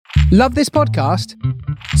Love this podcast?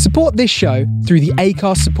 Support this show through the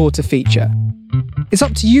Acast supporter feature. It's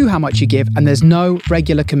up to you how much you give, and there's no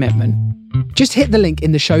regular commitment. Just hit the link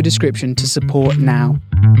in the show description to support now.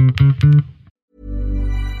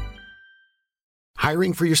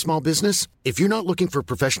 Hiring for your small business? If you're not looking for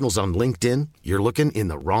professionals on LinkedIn, you're looking in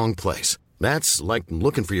the wrong place. That's like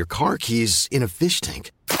looking for your car keys in a fish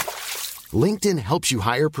tank. LinkedIn helps you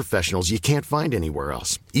hire professionals you can't find anywhere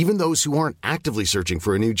else, even those who aren't actively searching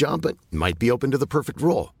for a new job but might be open to the perfect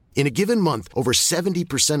role. In a given month, over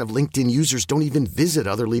 70% of LinkedIn users don't even visit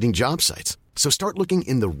other leading job sites. So start looking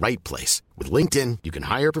in the right place. With LinkedIn, you can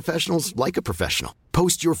hire professionals like a professional.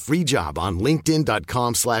 Post your free job on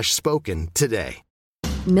linkedin.com/spoken today.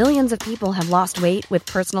 Millions of people have lost weight with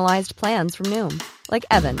personalized plans from Noom. Like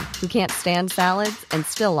Evan, who can't stand salads and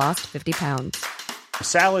still lost 50 pounds.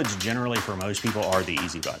 Salads generally for most people are the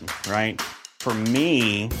easy button, right? For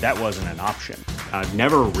me, that wasn't an option. I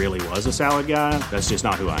never really was a salad guy. That's just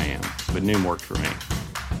not who I am. But Noom worked for me.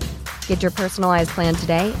 Get your personalized plan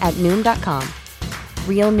today at Noom.com.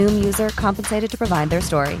 Real Noom user compensated to provide their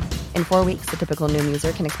story. In 4 weeks, the typical Noom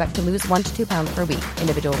user can expect to lose 1 to 2 pounds per week.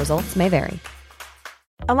 Individual results may vary.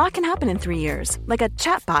 A lot can happen in 3 years, like a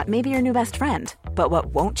chatbot may be your new best friend. But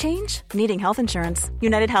what won't change? Needing health insurance.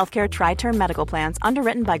 United Healthcare Tri-Term Medical Plans,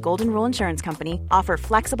 underwritten by Golden Rule Insurance Company, offer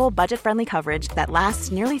flexible, budget-friendly coverage that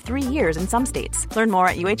lasts nearly 3 years in some states. Learn more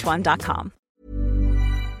at uh1.com.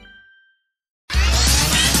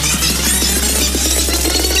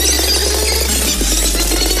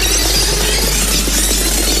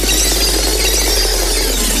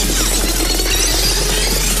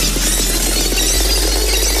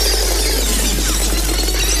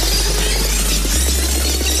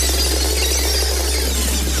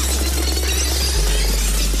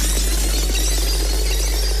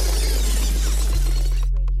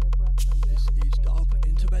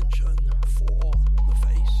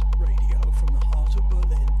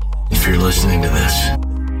 If you're listening to this,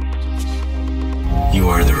 you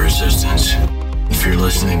are the resistance. If you're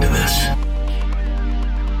listening to this,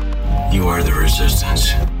 you are the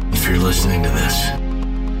resistance. If you're listening to this,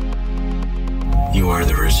 you are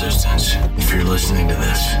the resistance. If you're listening to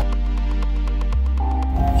this,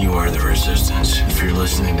 you are the resistance. If you're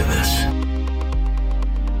listening to this,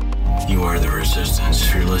 you are the resistance.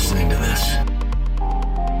 If you're listening to this,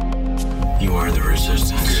 you are the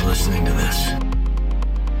resistance. If you're listening to this,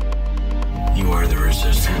 you are the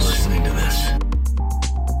resistance. If you're listening to this,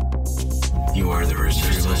 you are the resistance.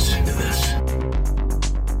 If you're listening to this,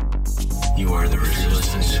 you are the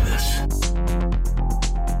resistance to this.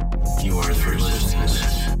 You are the resistance.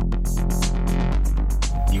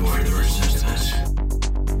 You are the resistance.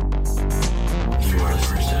 You are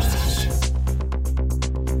the resistance.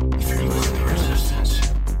 If you're the resistance.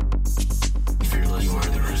 If you're listening, you are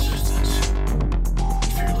the resistance.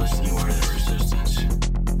 If you're listening, you are the resistance.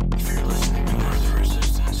 If you're listening, you are the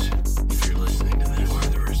resistance. If you're listening to this, you are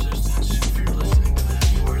the resistance. If you're listening to this,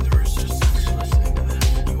 you are the resistance. If you're listening to this,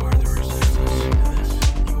 you are the resistance.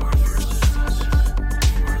 You are the resistance.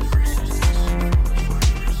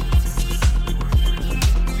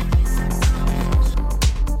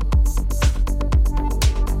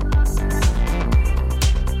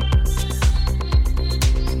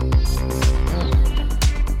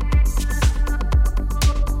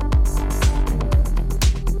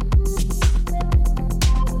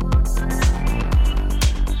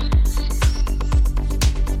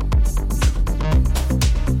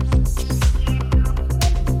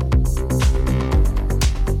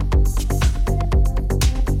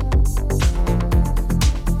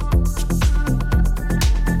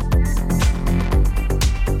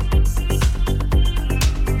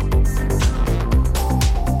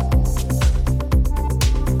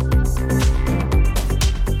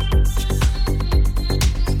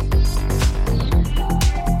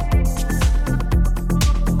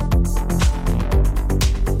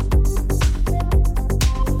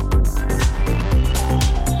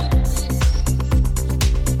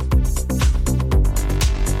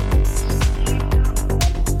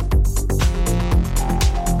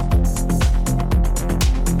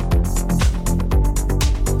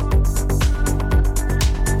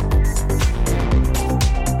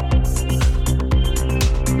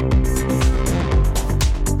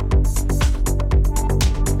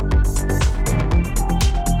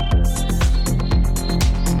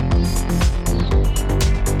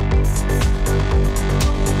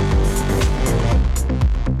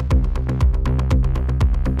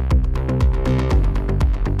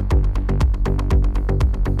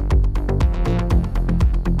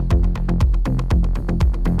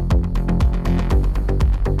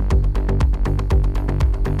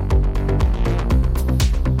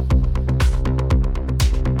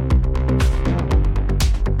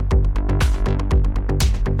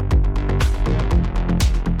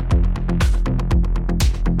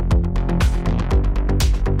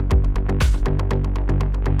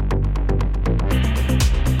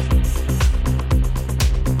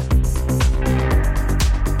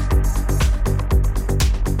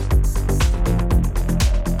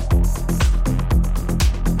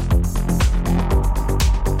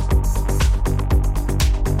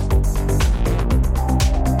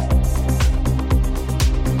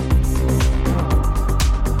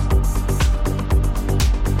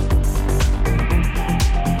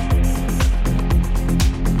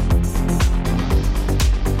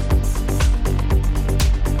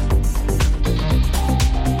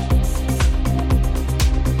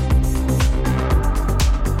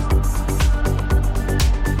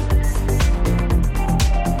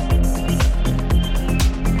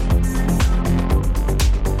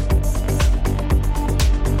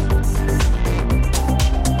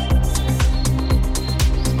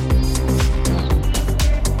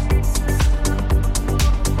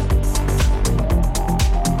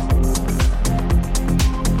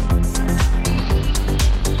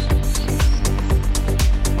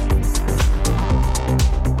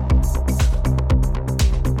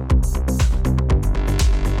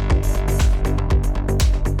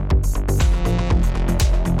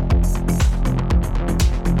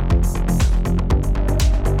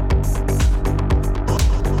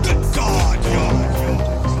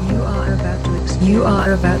 You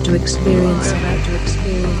are about to experience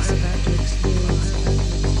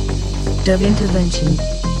dub intervention.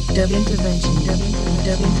 Dub intervention.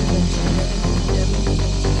 Dub intervention.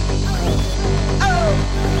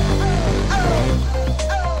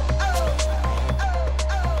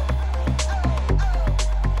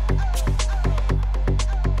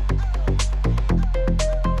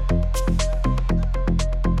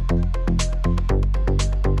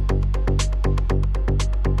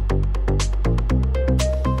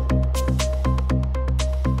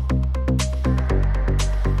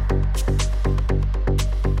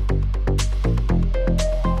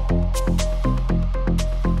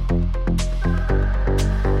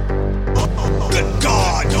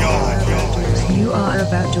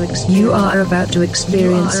 You are about to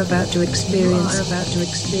experience dub intervention.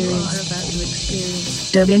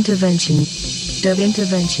 Dub intervention. Dub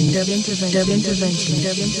intervention. Dub intervention. Dub intervention.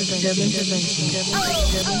 Dub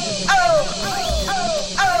intervention.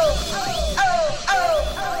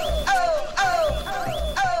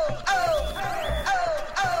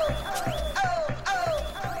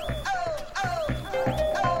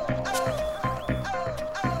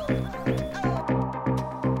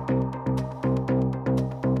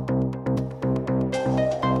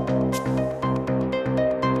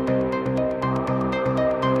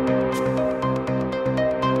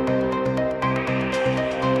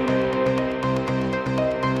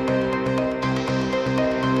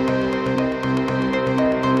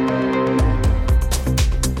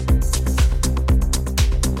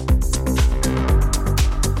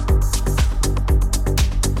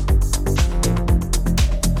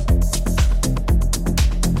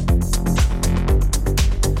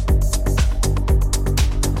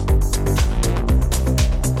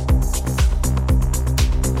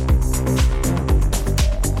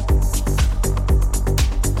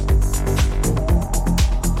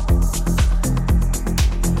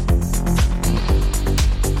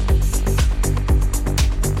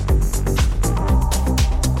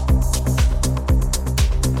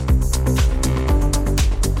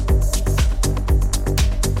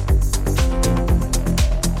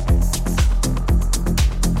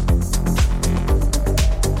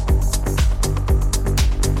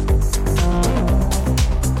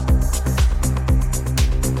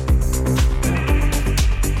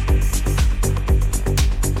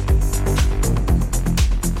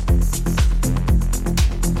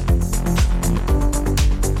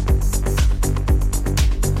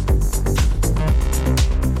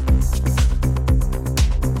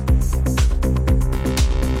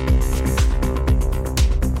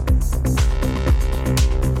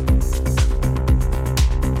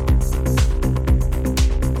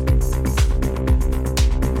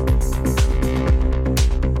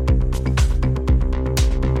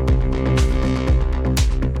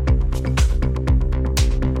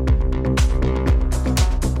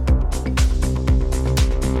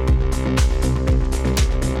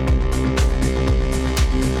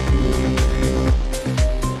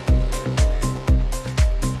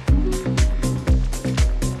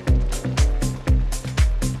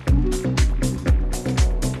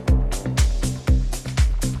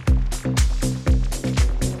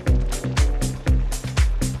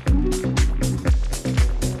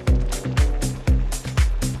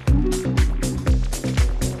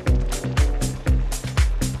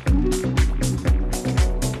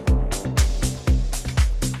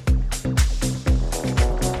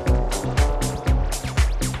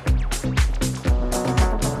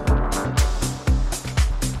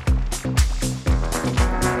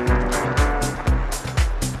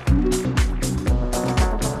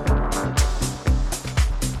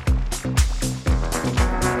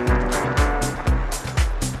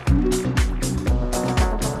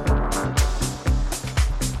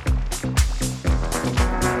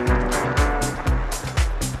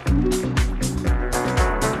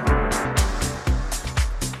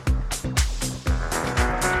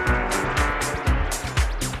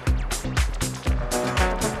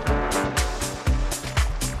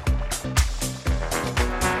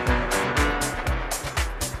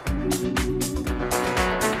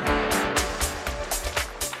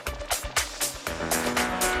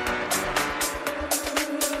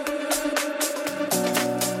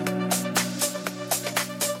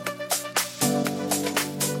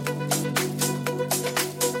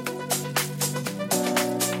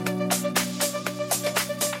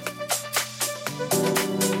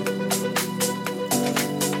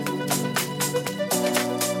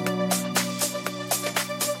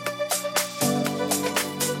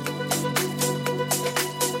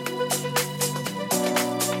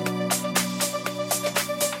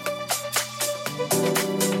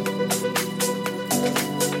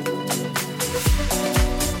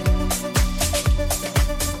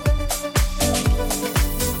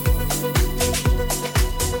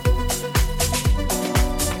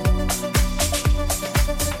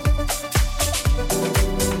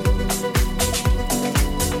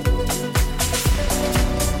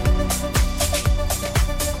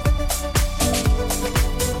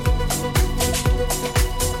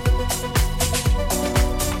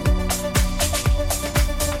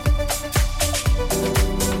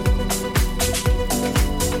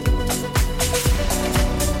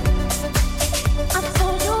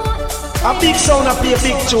 A big sound, I play a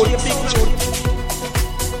big tune.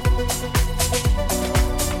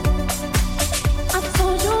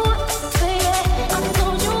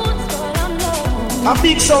 A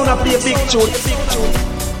big sound, I play a big tune.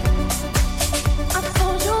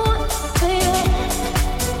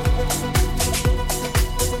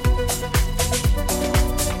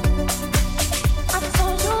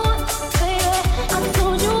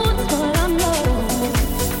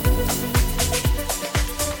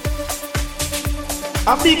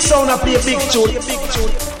 A big sound, I play a big tune.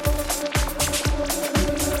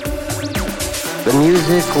 The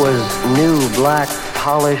music was new, black,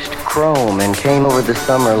 polished chrome and came over the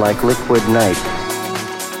summer like liquid night.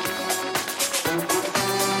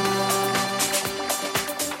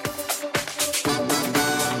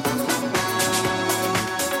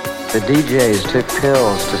 The DJs took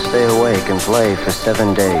pills to stay awake and play for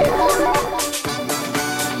 7 days.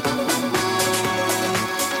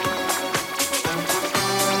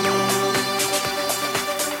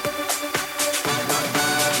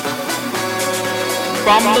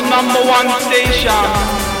 From the number one station,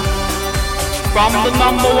 from the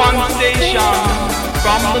number one station,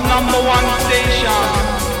 from the number one station.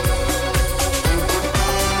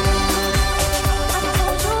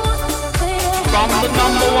 From the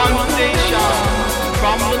number one station,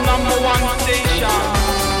 from the number one station.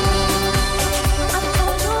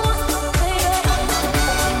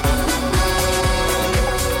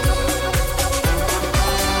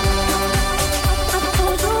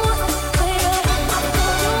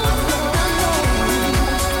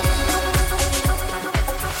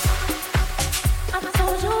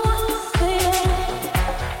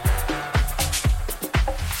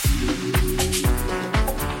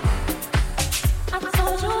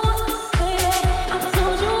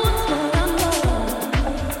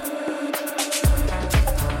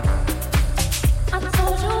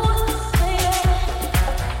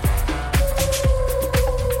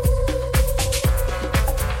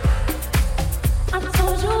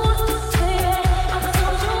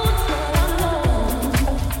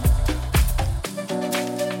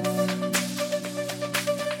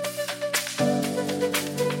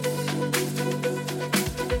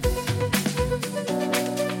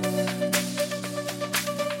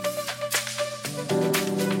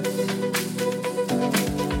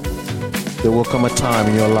 There will come a time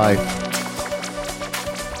in your life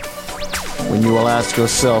when you will ask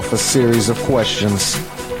yourself a series of questions.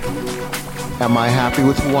 Am I happy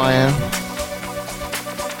with who I am?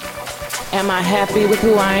 Am I happy with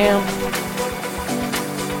who I am?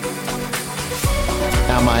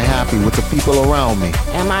 Am I happy with the people around me?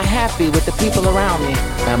 Am I happy with the people around me?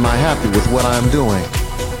 Am I happy with what I'm doing?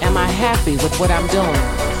 Am I happy with what I'm doing?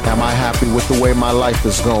 Am I happy with the way my life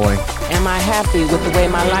is going? Am I happy with the way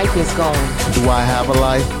my life is going? Do I have a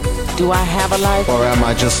life? Do I have a life? Or am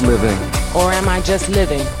I just living? Or am I just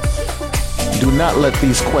living? Do not let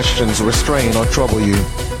these questions restrain or trouble you.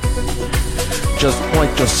 Just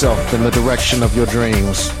point yourself in the direction of your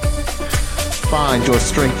dreams. Find your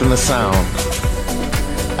strength in the sound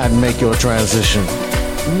and make your transition.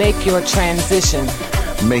 Make your transition.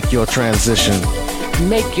 Make your transition.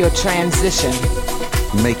 Make your transition.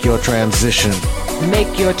 Make your transition.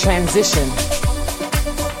 Make your transition.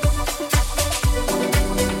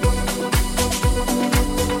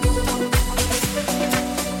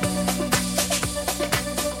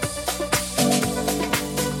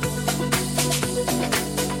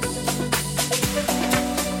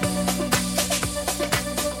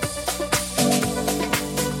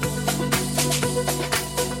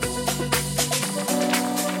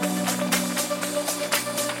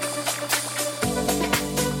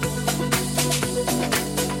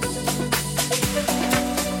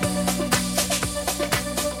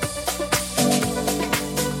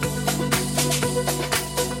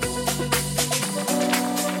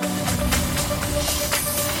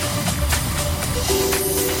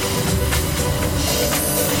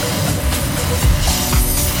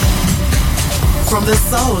 From the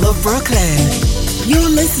soul of Brooklyn, you're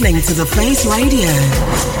listening to The Face Radio.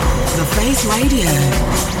 The Face Radio.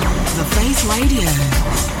 The Face Radio.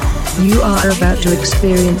 You are about to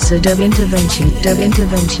experience a dub intervention, dub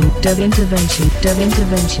intervention, dub intervention, dub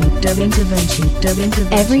intervention, dub intervention, dub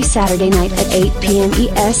intervention. Every Saturday night at 8 p.m.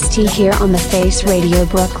 EST here on The Face Radio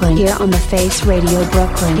Brooklyn. Here on The Face Radio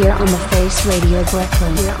Brooklyn. Here on The Face Radio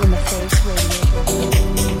Brooklyn. Here on The Face Radio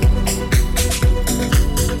Brooklyn.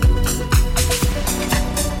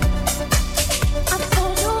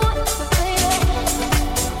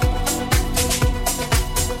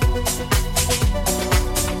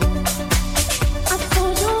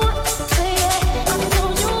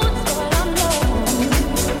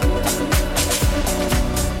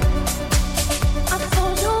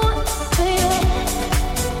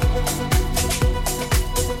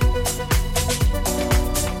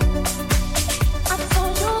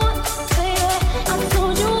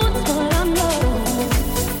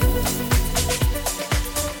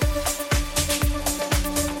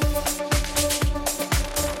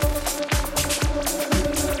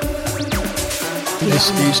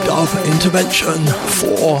 This is Dub Intervention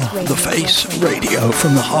for The Face Radio,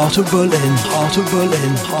 from the heart of Berlin, heart of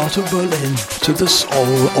Berlin, heart of Berlin, to the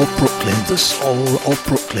soul of Brooklyn, the soul of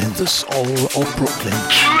Brooklyn, the soul of Brooklyn.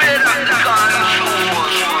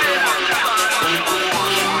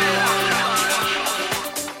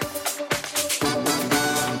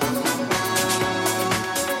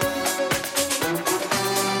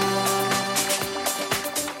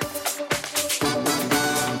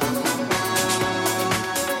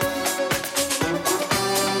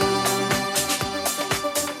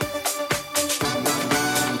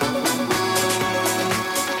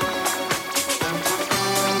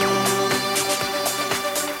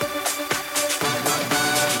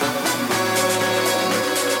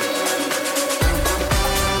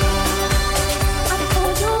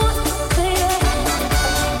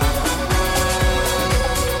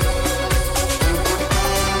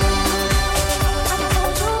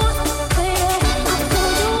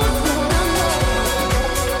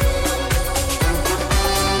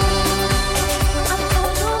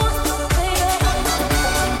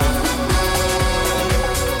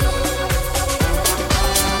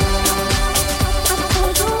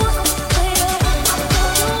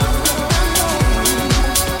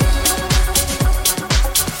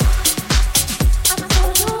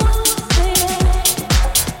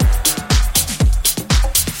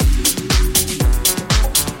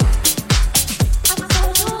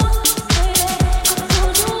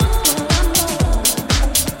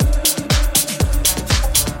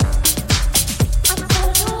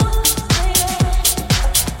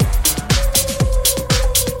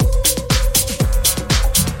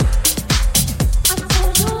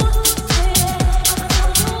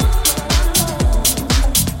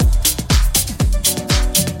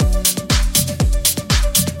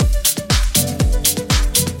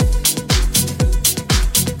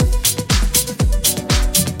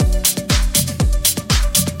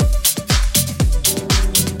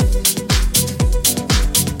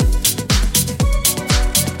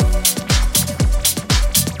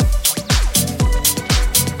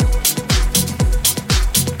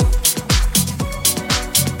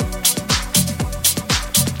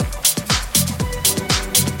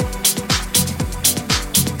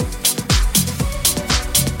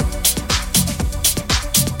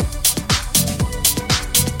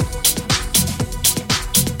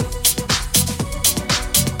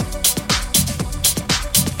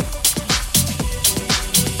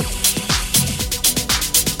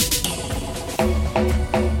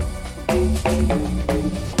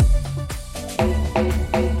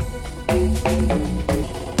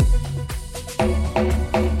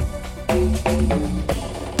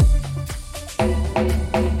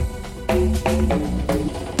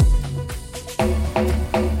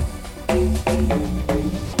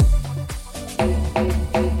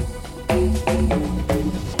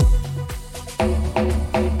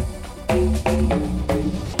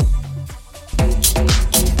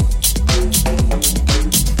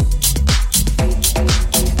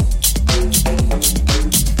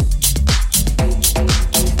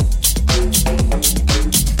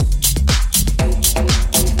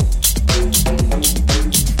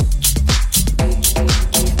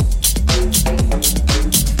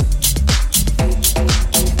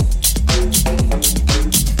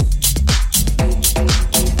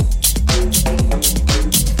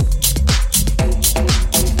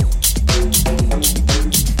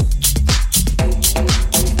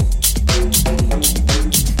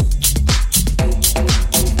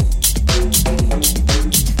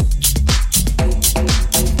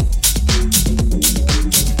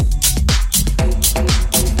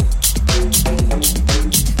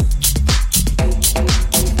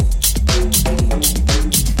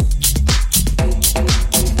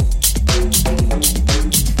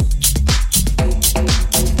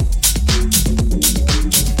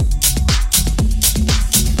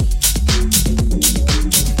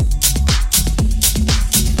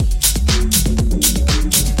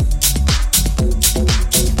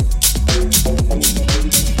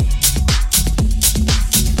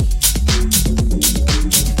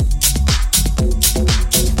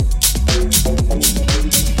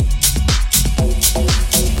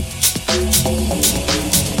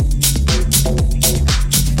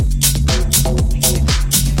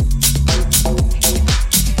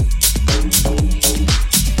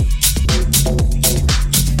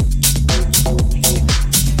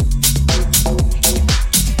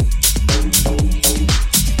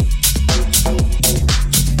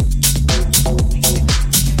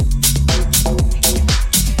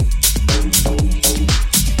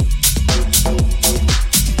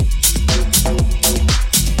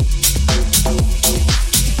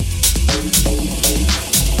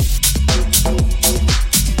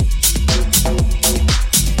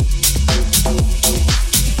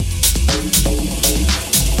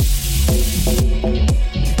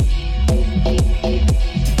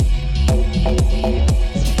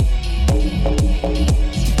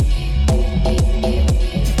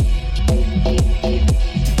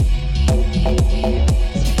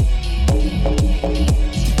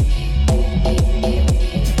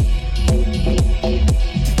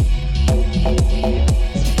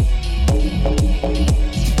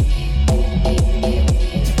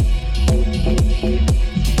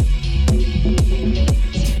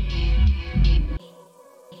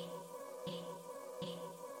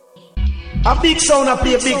 A big sound I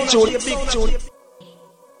play a big tune.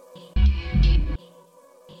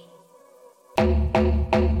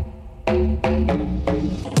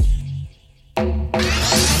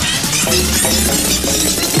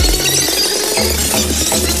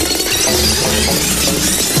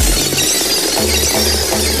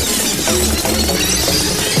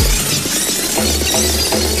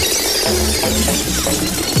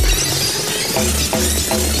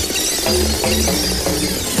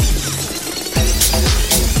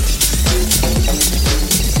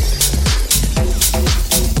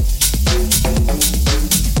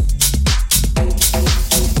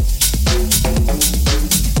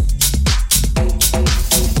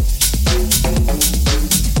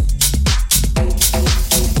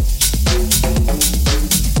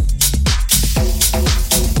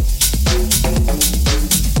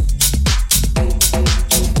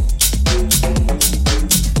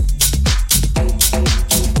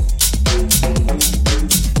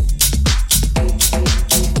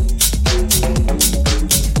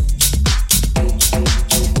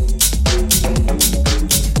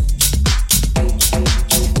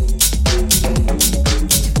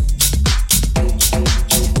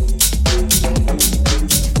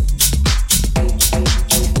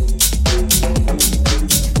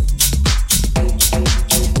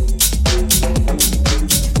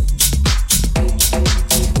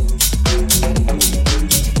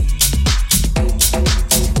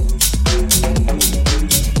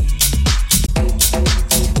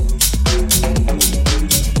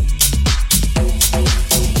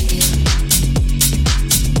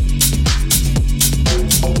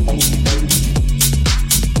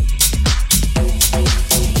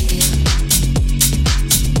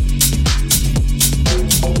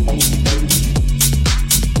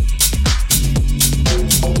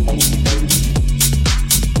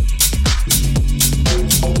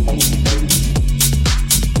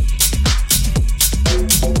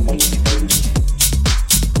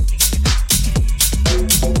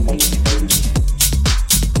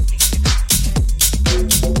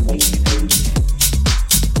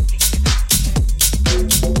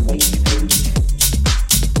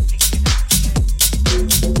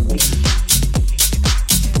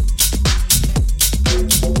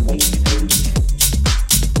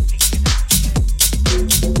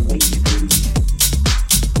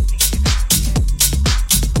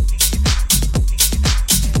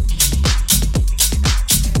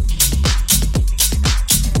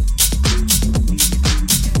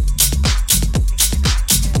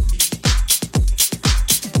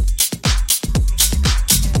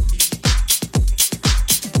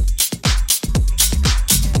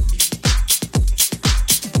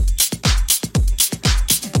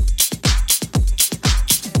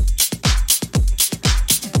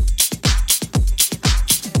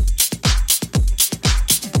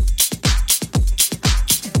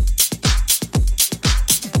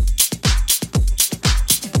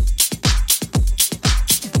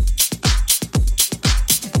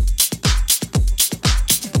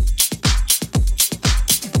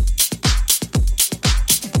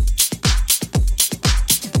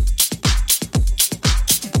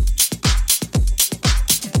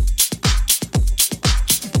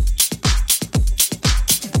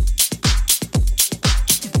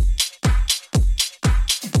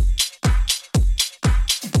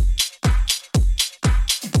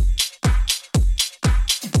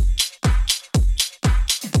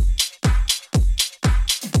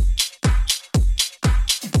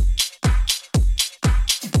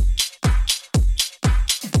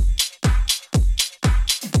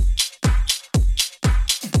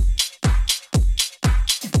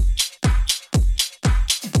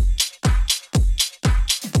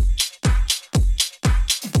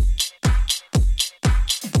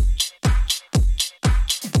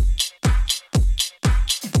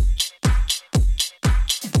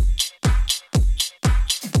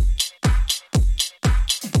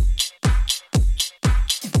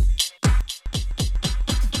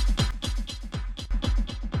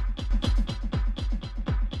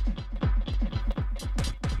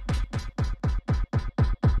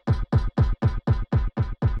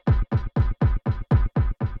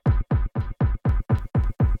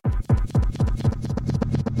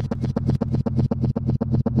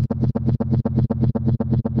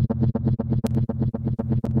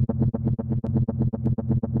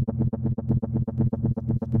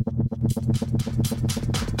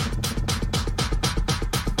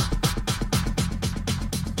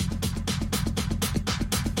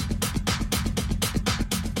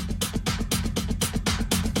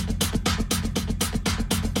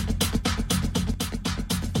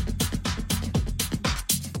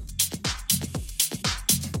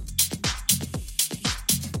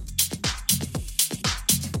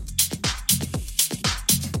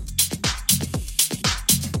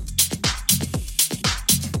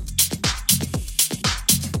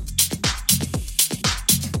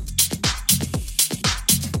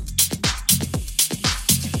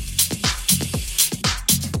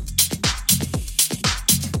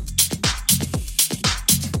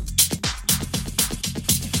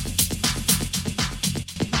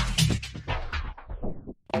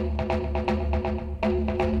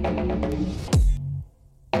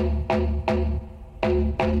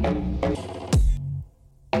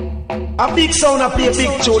 A big sound, I play a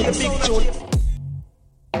big tune.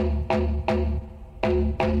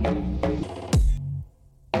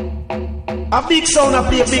 A big sound, I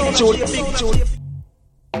play a big tune.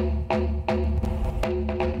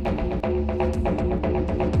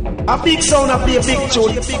 A big sound, I play a big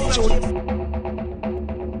tune.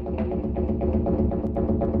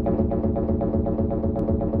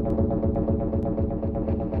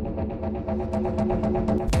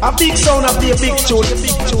 A big sound, I play a big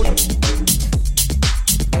tune.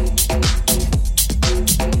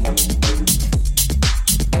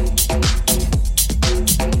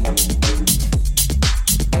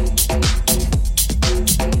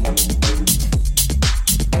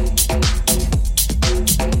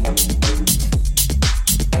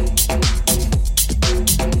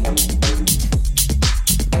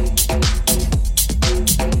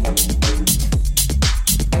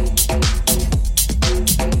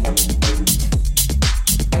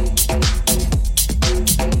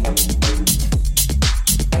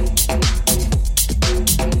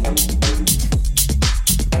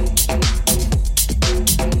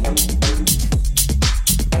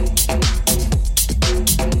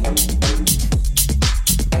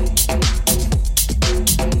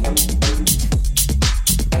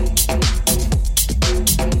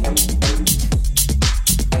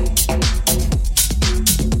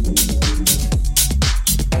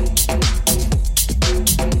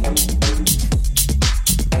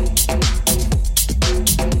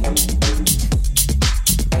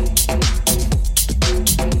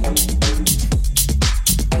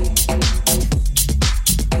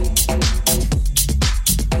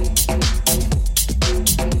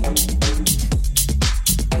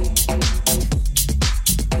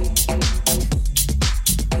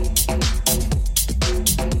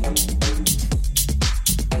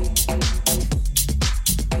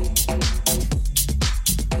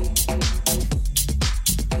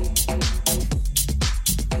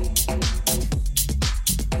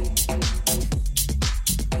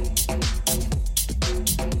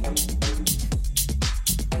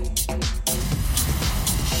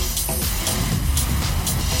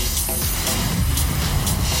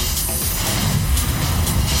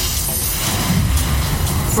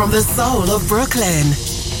 From the soul of Brooklyn,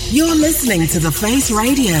 you're listening to The Face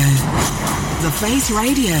Radio. The Face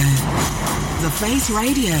Radio. The Face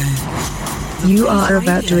Radio. You are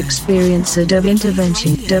about to experience a dub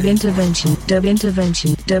intervention, dub intervention, dub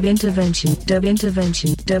intervention, dub intervention, dub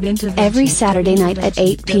intervention, dub intervention. Every Saturday night at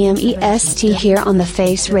 8 p.m. EST here on The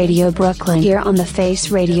Face Radio Brooklyn. Here on The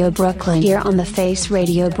Face Radio Brooklyn. Here on The Face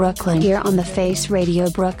Radio Brooklyn. Here on The Face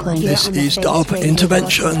Radio Brooklyn. This is Dub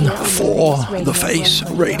Intervention for The Face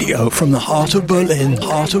Radio, from the heart of Berlin,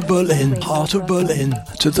 heart of Berlin, heart of Berlin,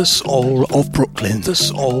 to the soul of Brooklyn, the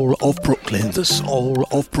soul of Brooklyn, the soul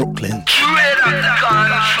of Brooklyn.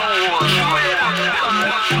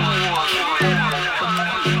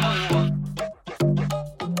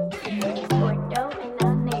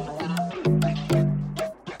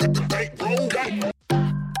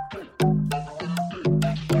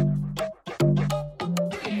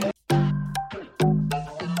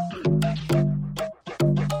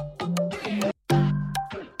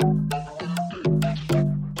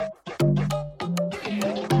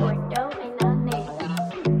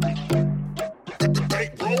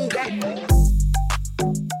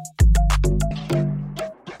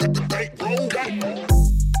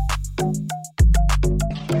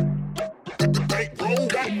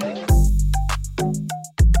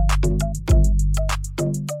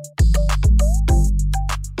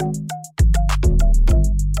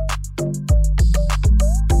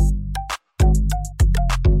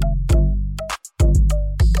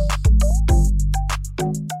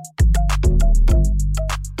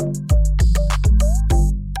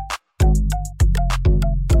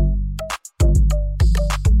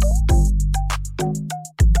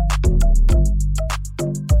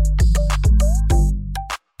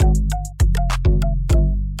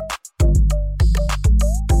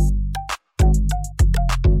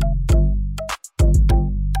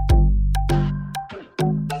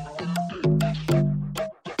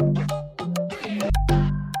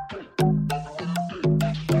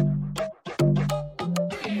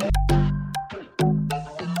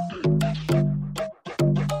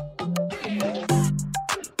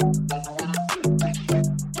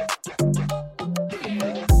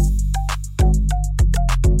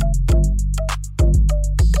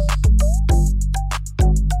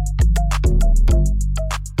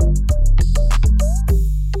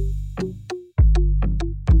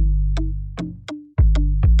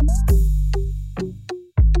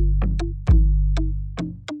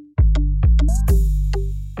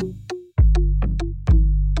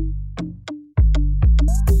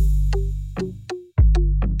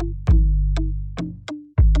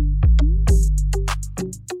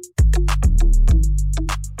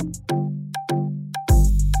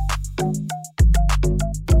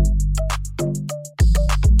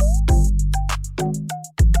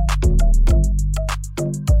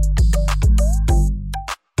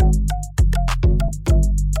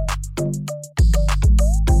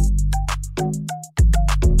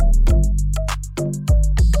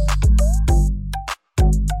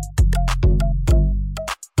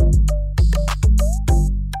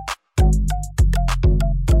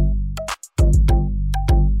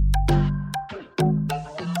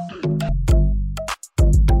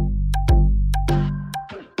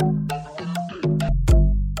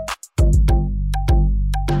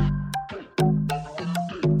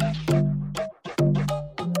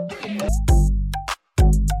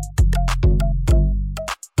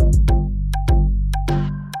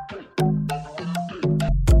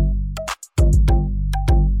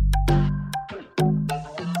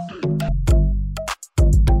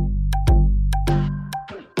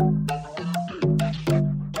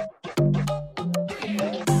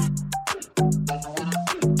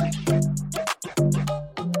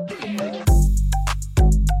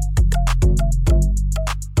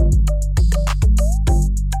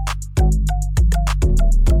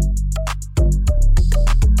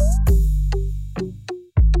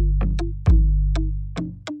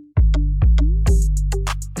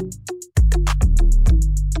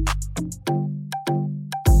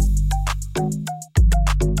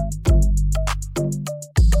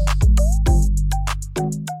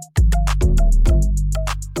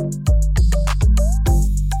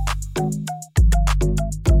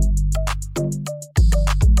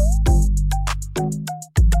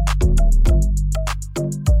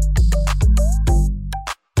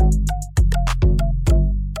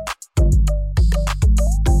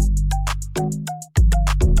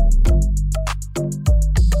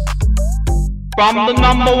 From the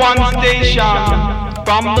number one station,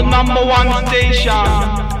 from the number one station,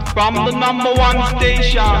 from the number one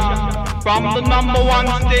station, from the number one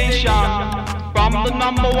station, from the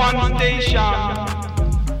number one station.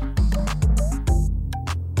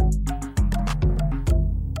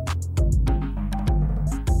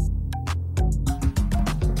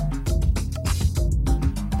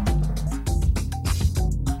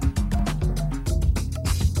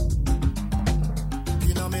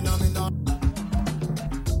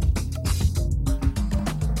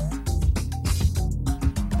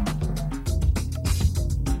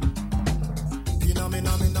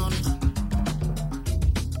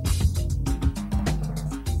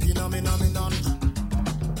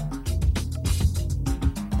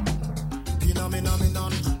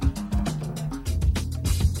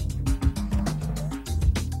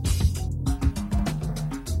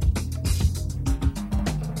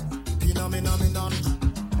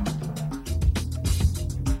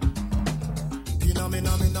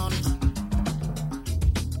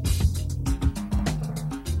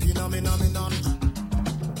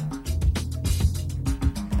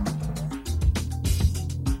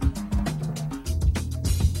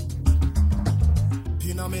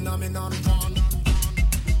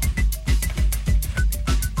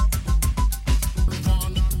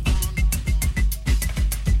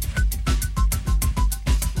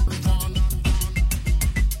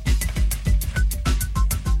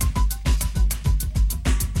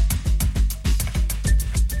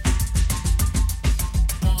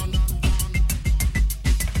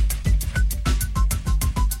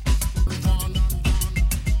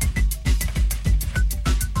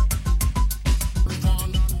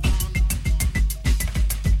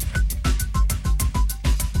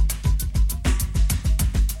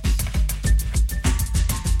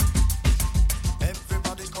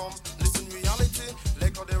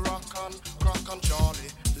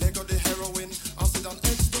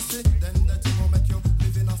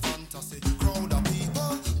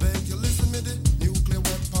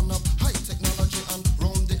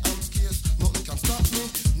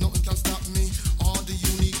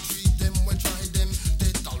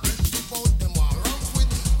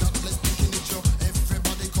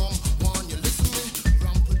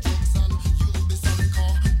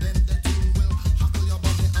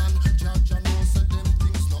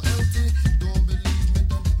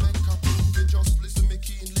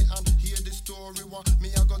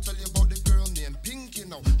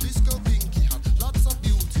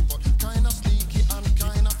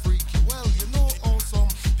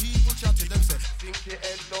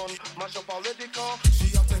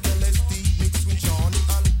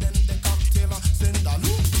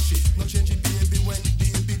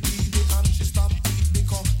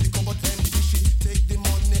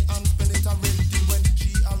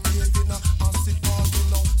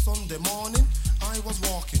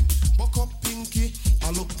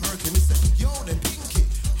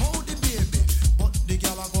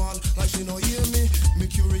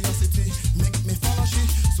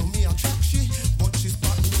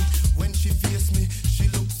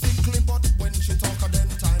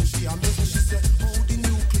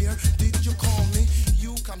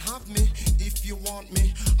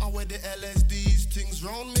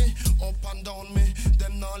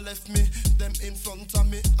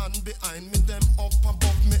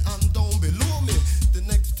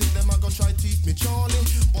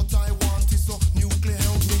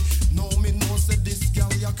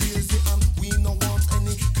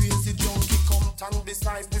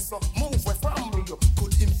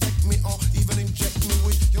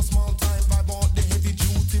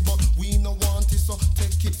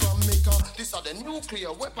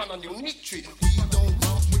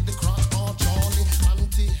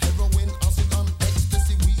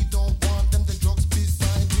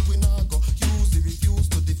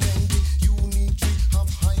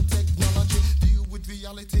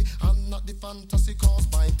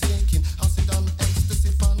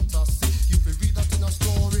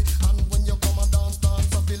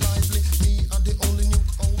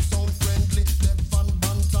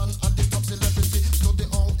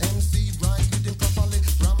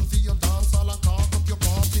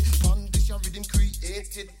 Create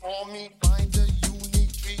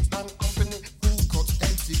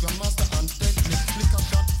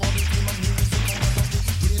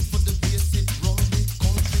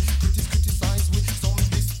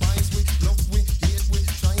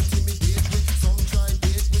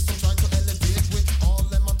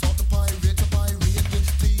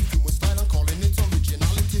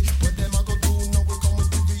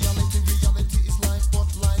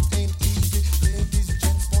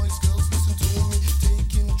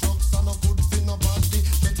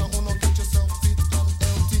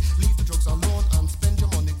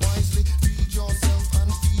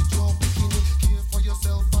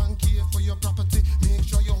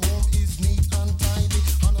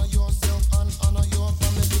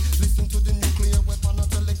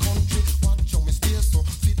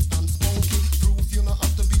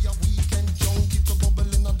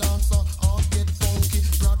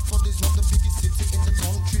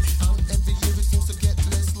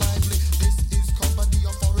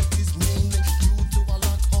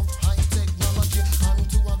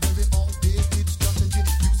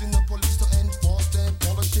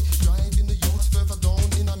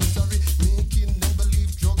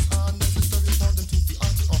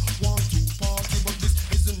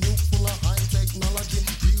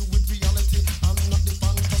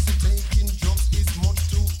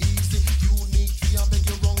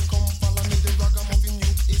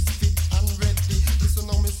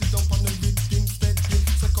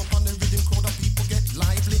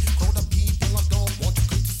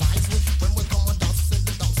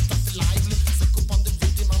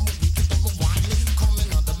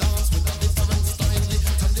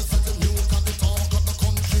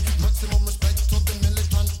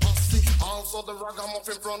up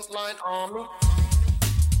in front line army.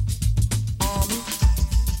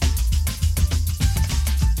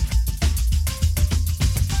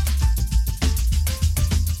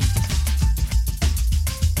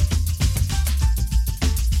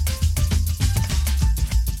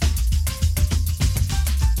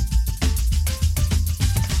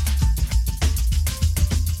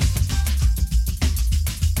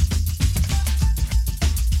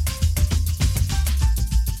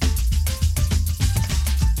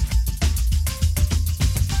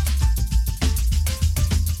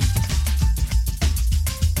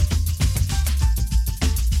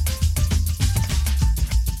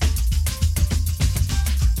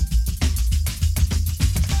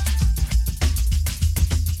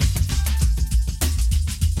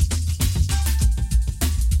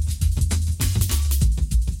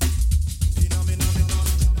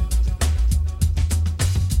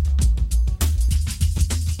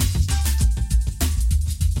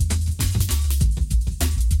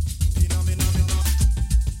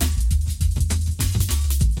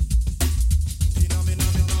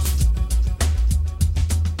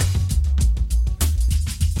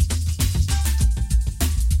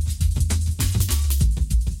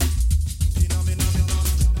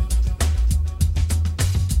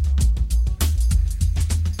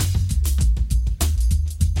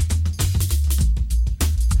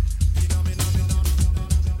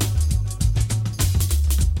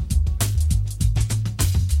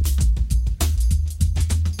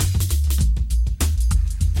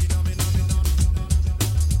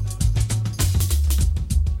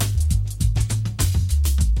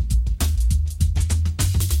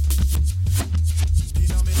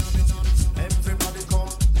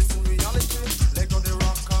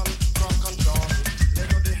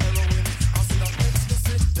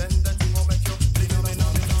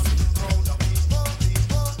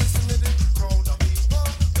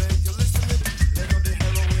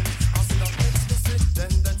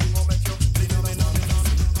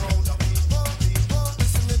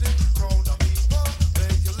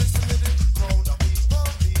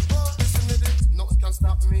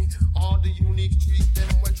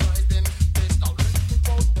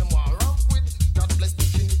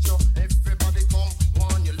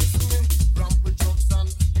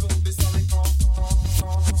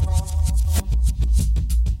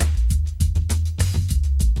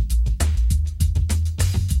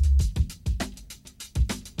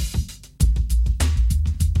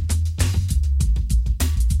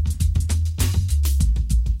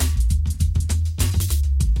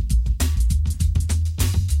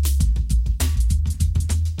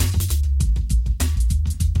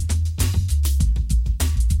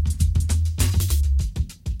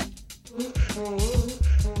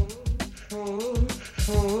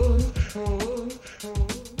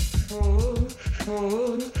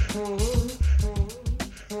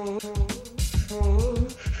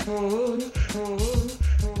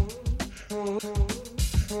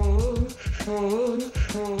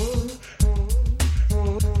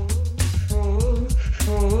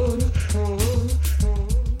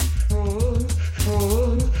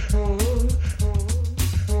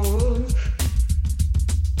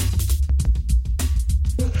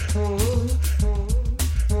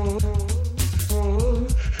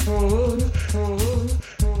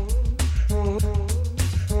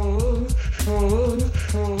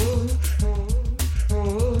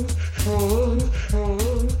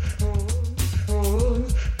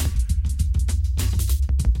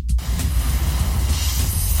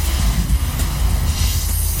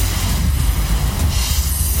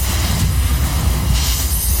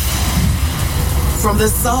 From the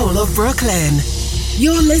soul of Brooklyn,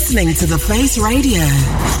 you're listening to The Face Radio.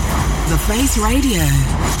 The Face Radio.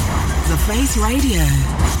 The Face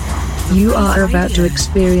Radio. You are about to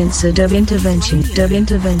experience a dub intervention, dub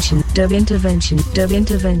intervention, dub intervention, dub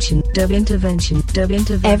intervention, dub intervention, dub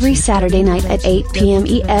intervention. Every Saturday night at 8 p.m.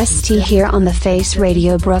 EST here on The Face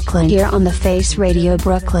Radio Brooklyn. Here on The Face Radio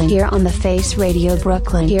Brooklyn. Here on The Face Radio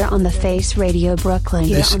Brooklyn. Here on The Face Radio Brooklyn.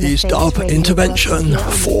 This is dub intervention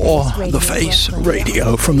for The Face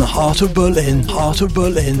Radio from the heart of Berlin, heart of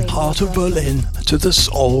Berlin, heart of Berlin to the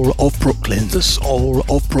soul of Brooklyn, the soul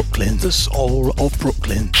of Brooklyn, the soul of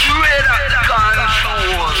Brooklyn.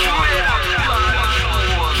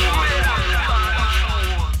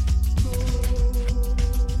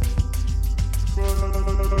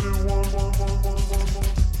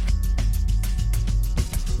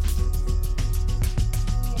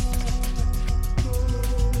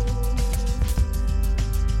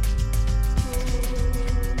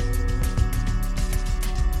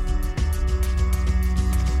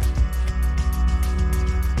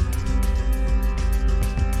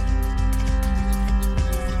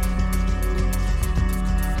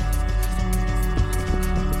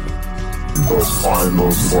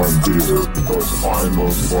 final frontier, the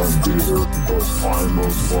final frontier, the final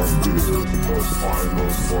frontier, the final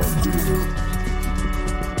frontier.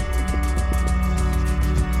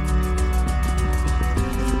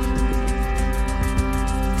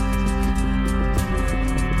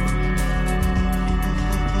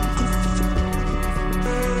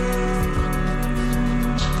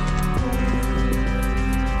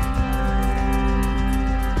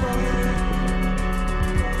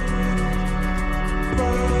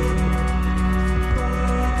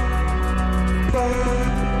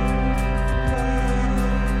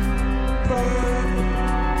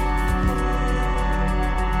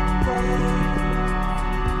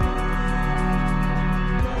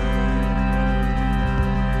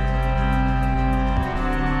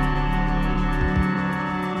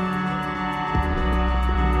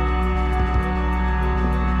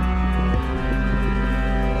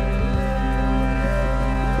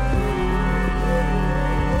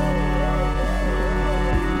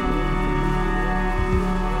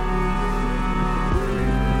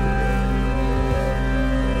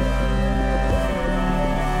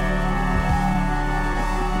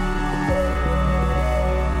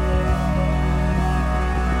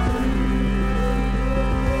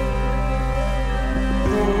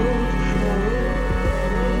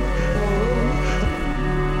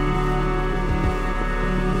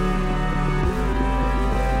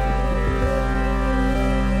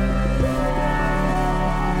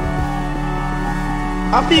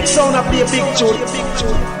 A big sound, I play a big tune.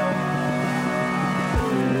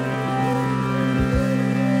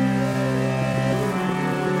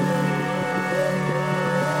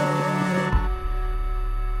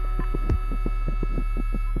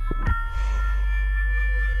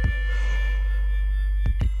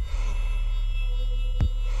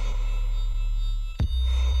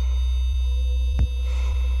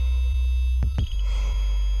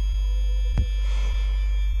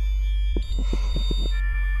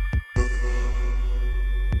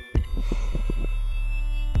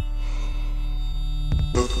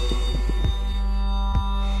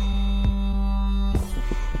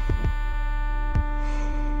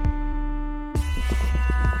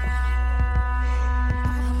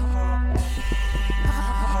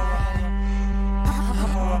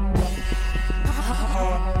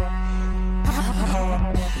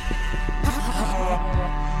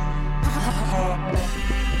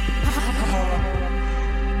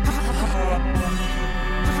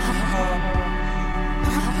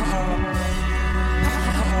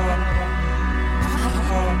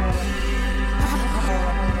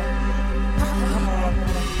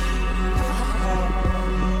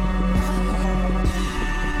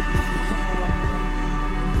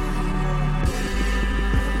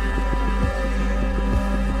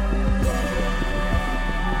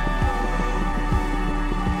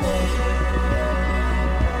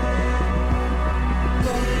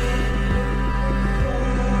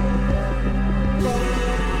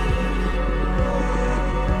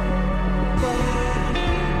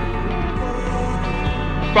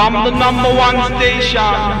 From the number one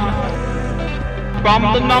station. From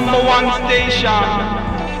the number one station.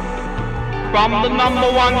 From the number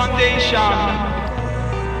one station.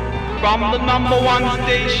 From the number one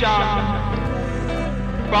station.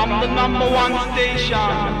 From the number one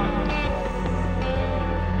station.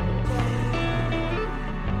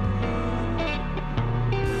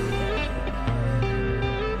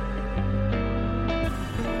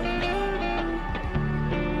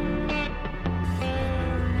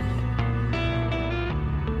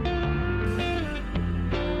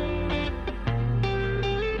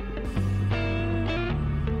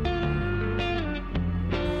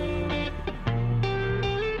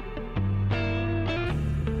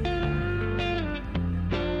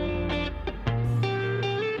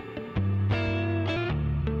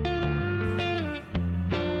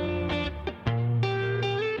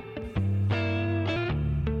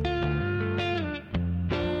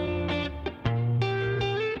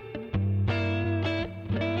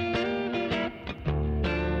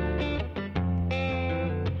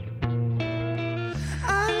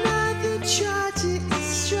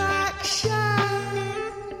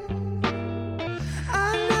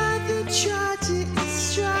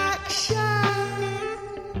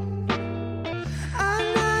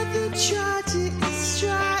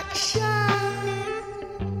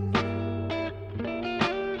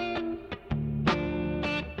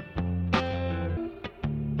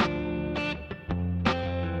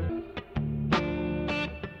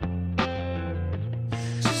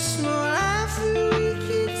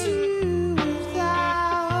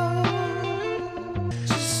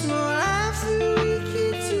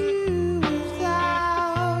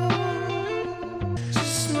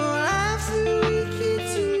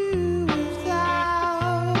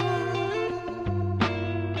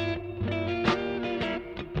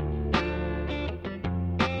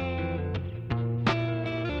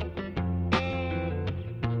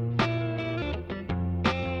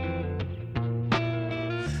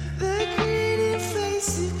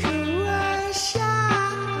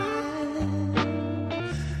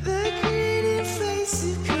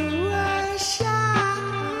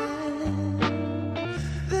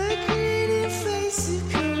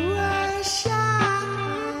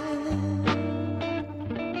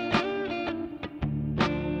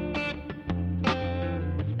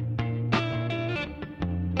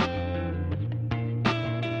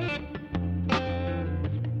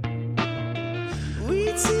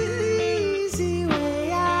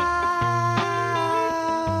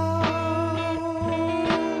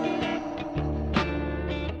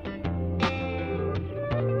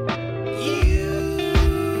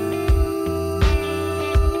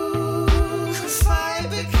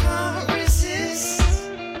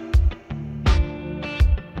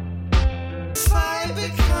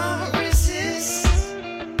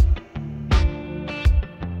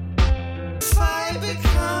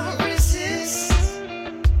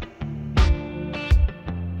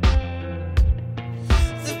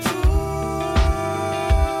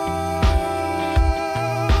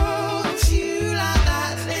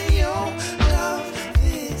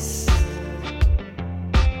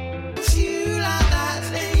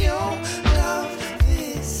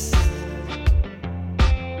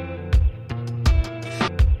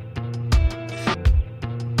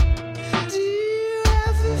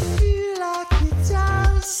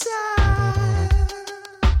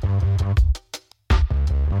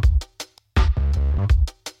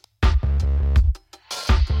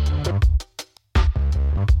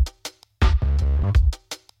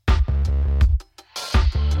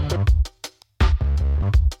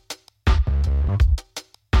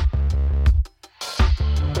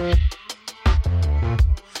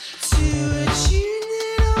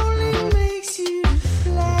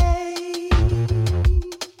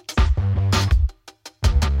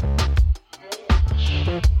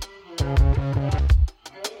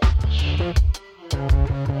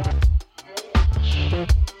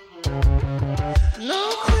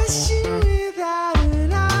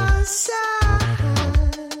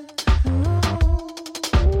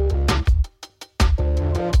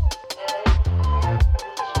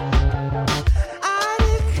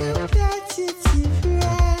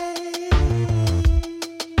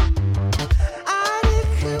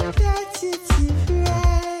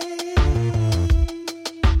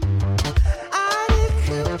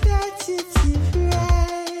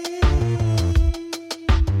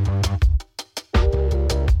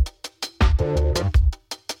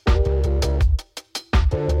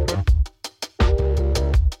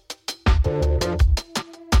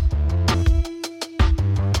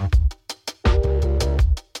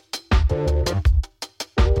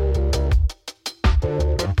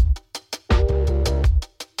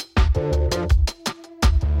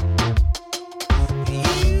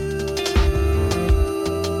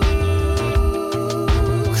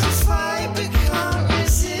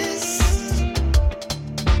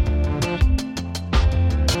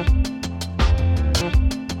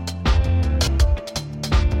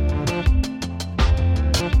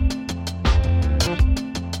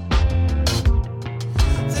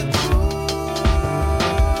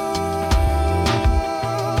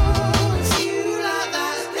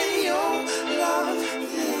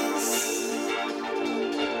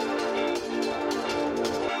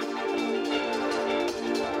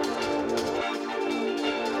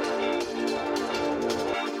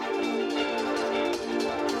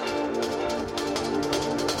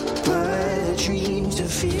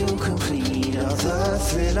 feel complete, of the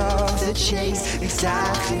thrill of the chase.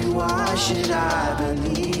 Exactly why should I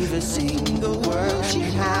believe a single word you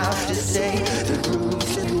have to say? The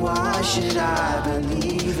truth, and why should I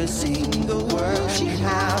believe a single word you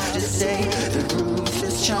have to say? The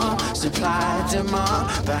ruthless charm, supply,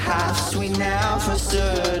 demand. Perhaps we never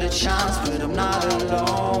stood a chance, but I'm not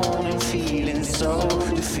alone in feeling so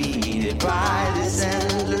defeated by this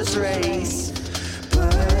endless race.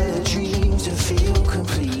 But a dream to feel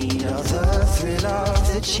complete, of the thrill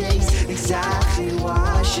of the chase. Exactly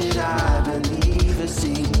why should I believe a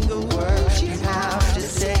single word you have to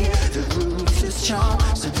say? The ruthless charm,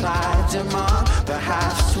 supply, demand.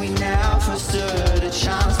 Perhaps we never stood a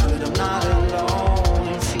chance, but I'm not alone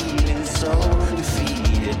in feeling so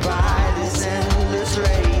defeated by this endless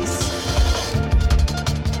race.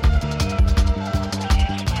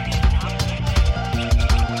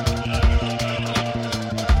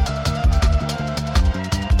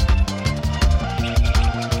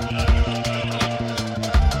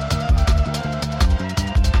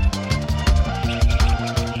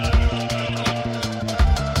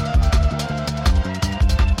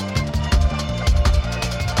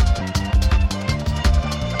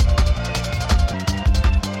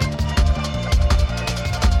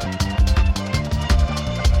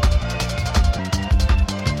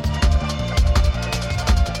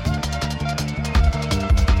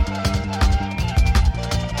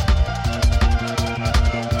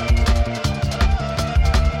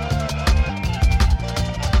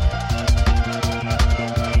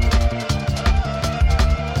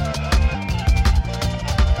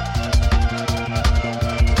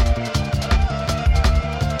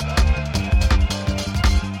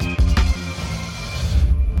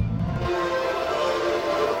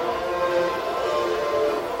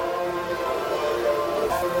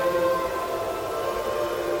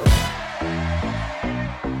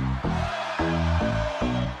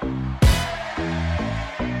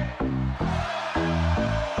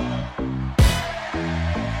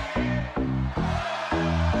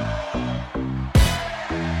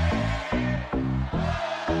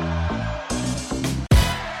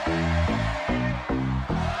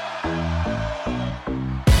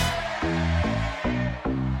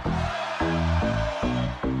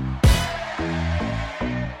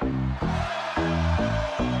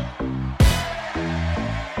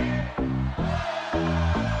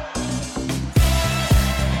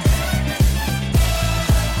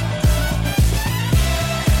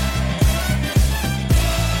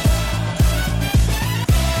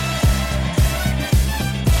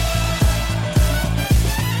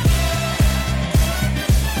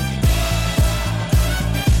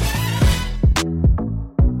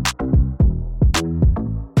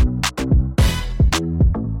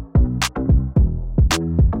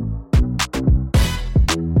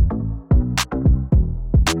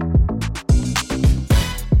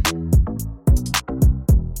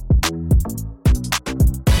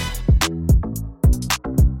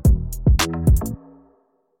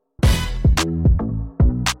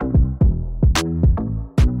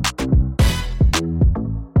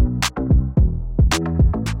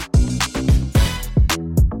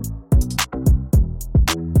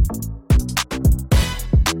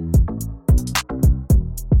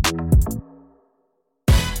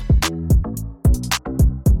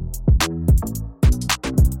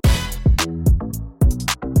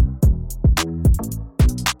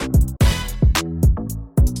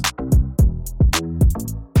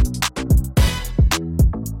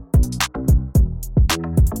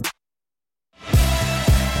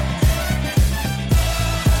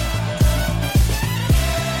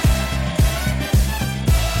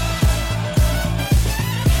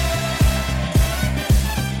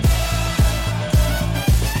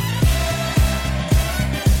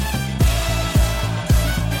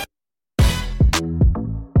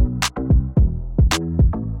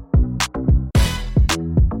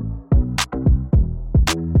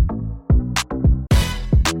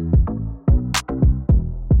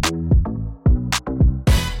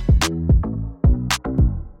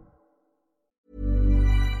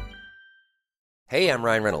 Hey, I'm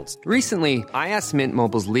Ryan Reynolds. Recently, I asked Mint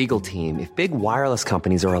Mobile's legal team if big wireless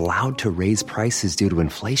companies are allowed to raise prices due to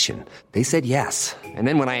inflation. They said yes. And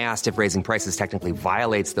then when I asked if raising prices technically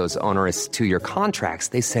violates those onerous two-year contracts,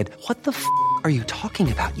 they said, "What the f*** are you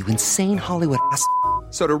talking about, you insane Hollywood ass?"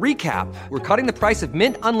 So to recap, we're cutting the price of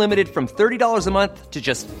Mint Unlimited from $30 a month to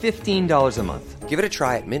just $15 a month. Give it a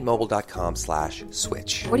try at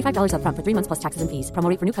mintmobile.com/switch. $45 up front for 3 months plus taxes and fees. Promo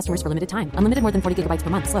rate for new customers for limited time. Unlimited more than 40 gigabytes per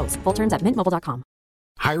month. Slows full terms at mintmobile.com.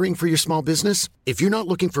 Hiring for your small business? If you're not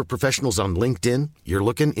looking for professionals on LinkedIn, you're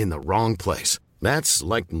looking in the wrong place. That's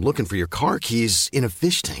like looking for your car keys in a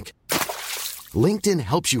fish tank. LinkedIn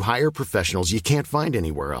helps you hire professionals you can't find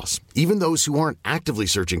anywhere else, even those who aren't actively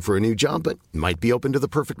searching for a new job but might be open to the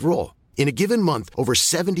perfect role. In a given month, over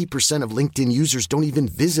 70% of LinkedIn users don't even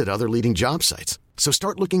visit other leading job sites. So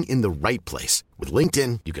start looking in the right place. With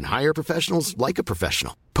LinkedIn, you can hire professionals like a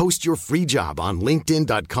professional. Post your free job on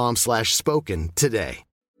linkedin.com/spoken today.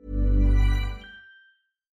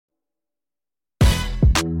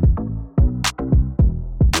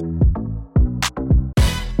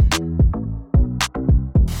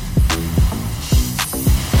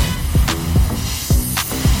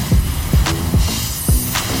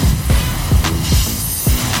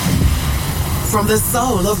 From the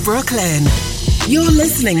soul of Brooklyn, you're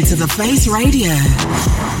listening to The Face Radio.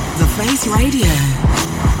 The Face Radio.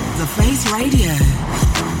 The Face Radio.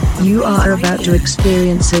 You are about to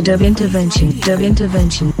experience a dub intervention, dub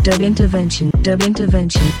intervention, dub intervention, dub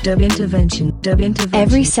intervention, dub intervention, dub intervention.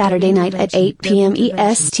 Every Saturday night at 8 p.m.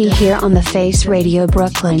 EST here on The Face Radio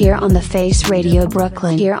Brooklyn. Here on The Face Radio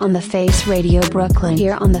Brooklyn. Here on The Face Radio Brooklyn.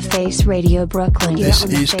 Here on The Face Radio Brooklyn. This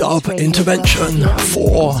is Dub Intervention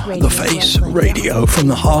for The Face Radio, from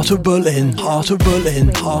the heart of Berlin, heart of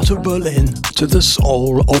Berlin, heart of Berlin, to the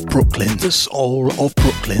soul of Brooklyn, the soul of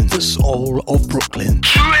Brooklyn, the soul of Brooklyn.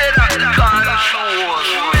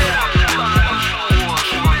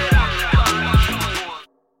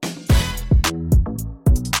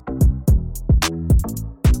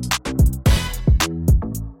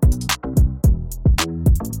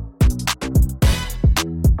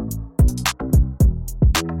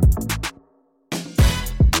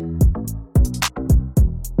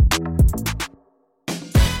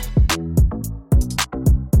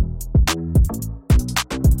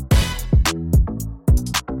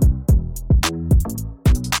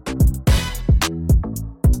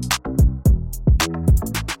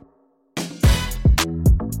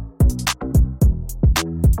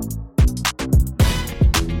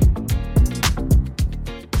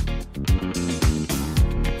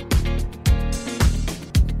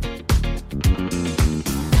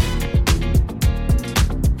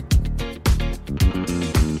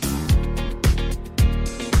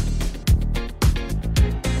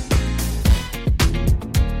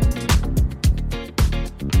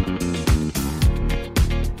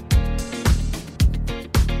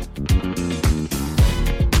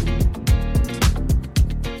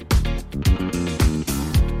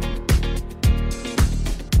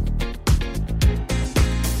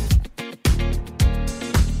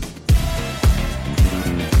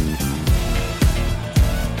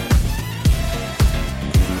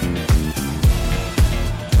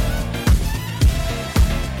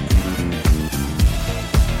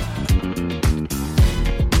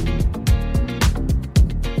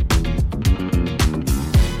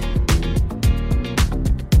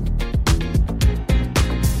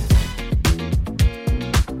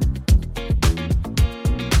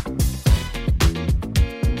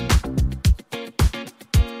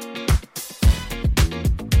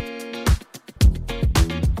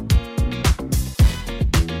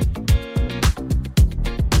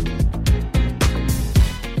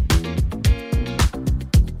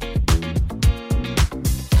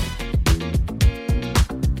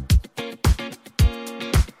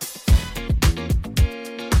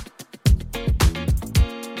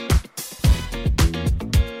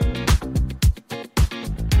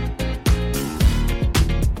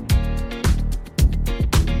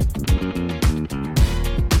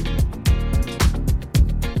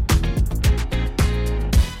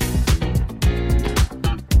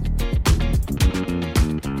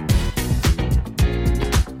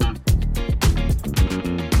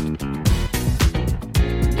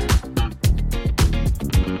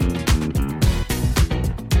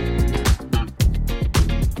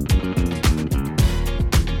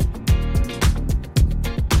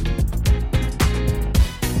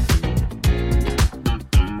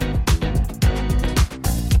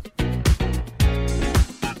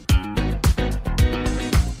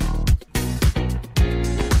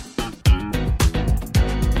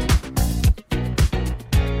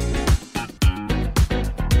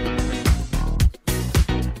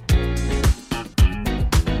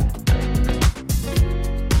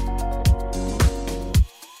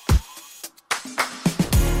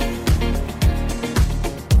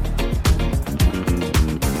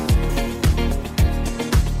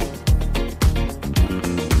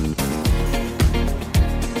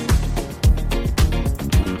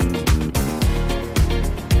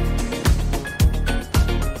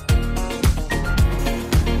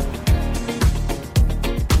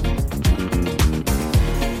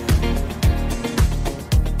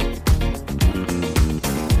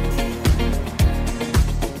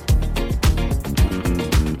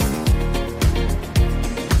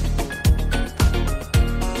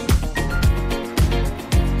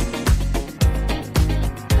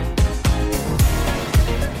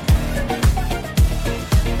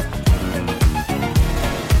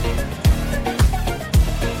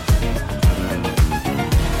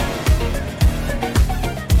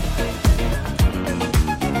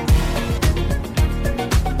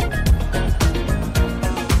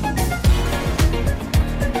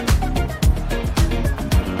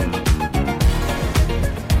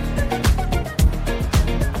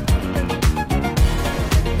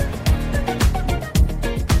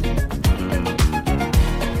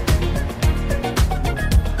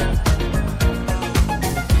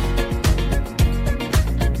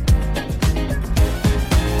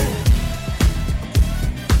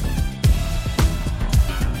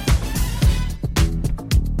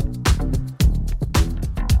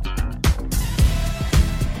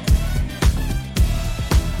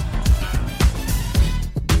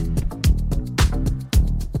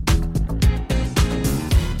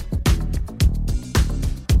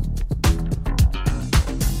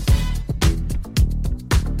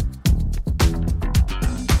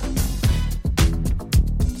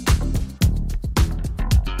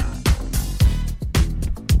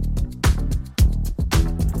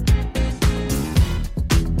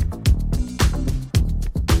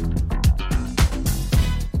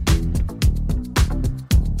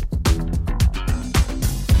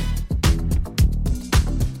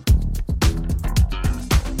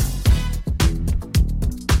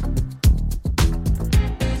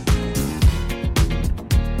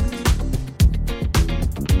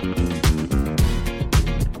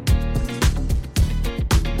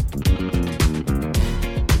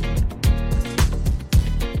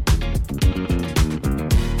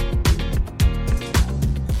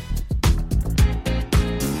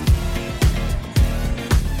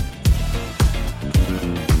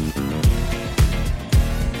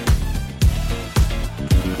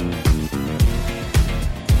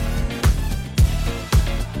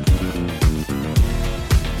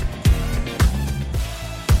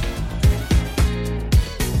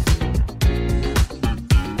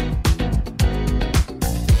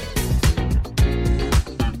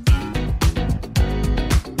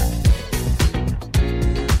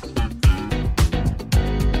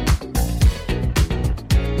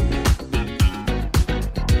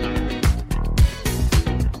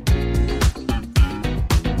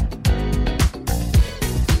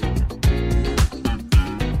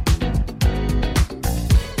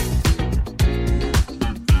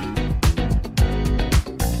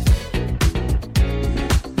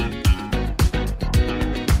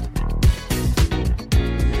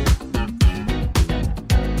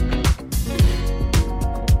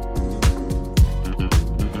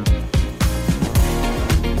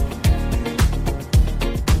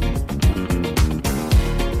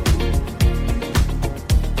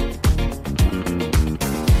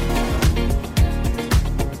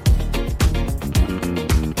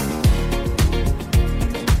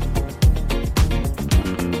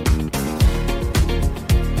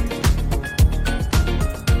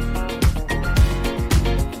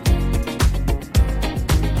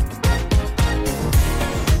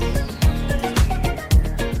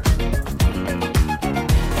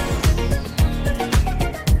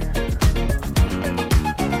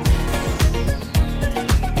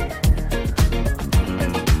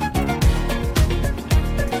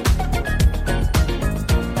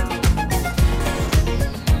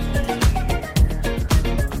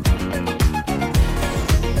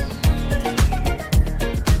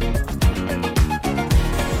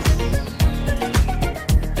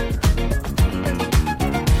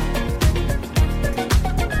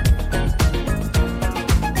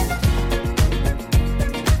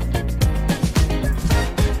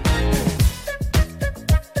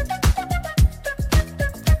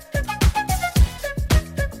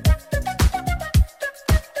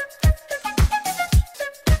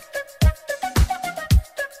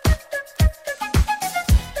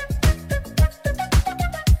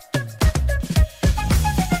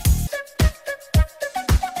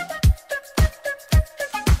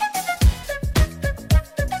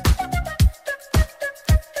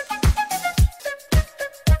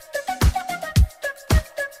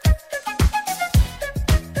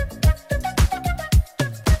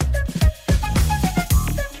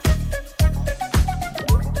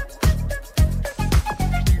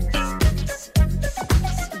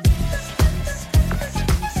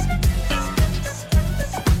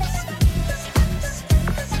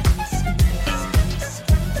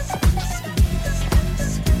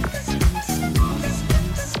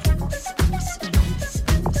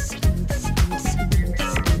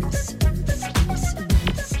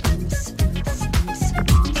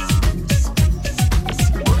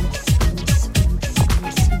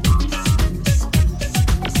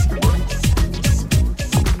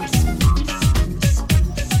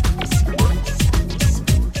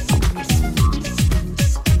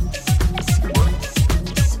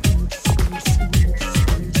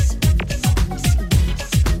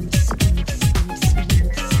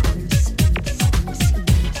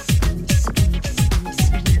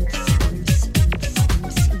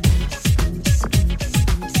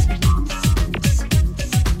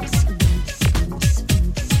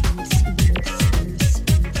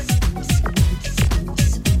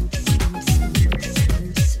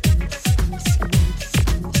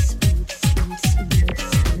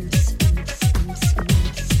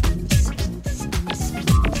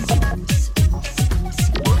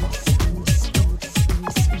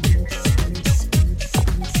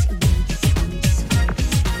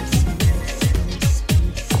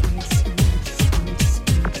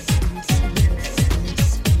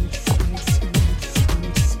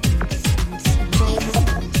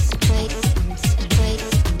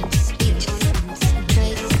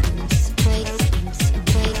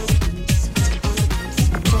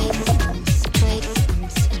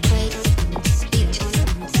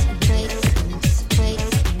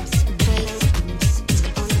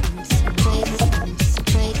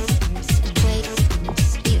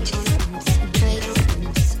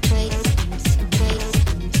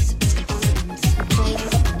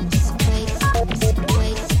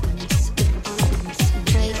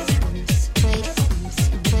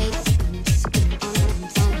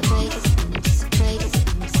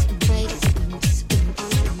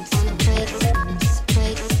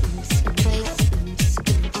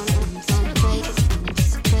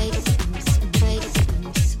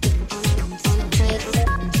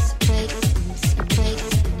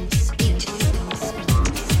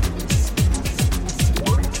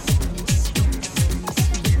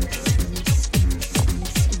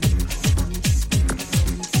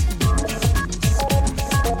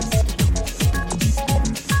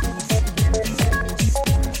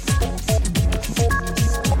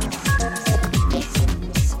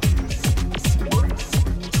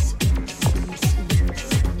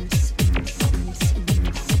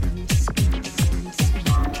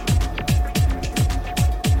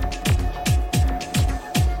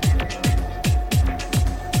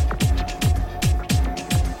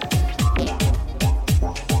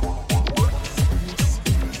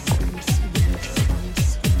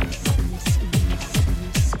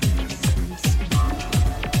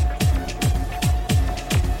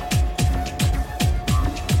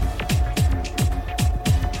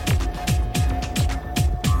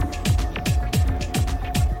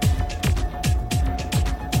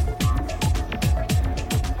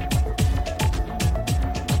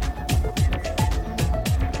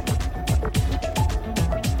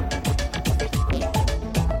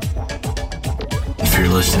 you're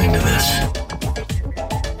listening to this,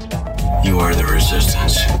 you are the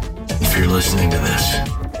resistance. If you're listening to this,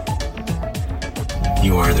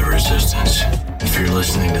 you are the resistance. If you're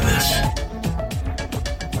listening to this,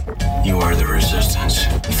 you are the resistance.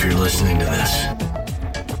 If you're listening to this,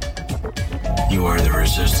 you are the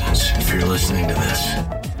resistance. If you're listening to this,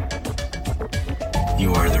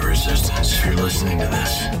 you are the resistance. If you're listening to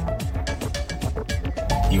this,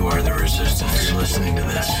 you are the resistance. If you're listening to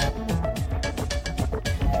this,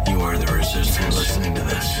 you are the resistance. If you're listening to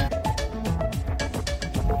this,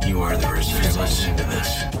 you are the resistance. If you're listening to this,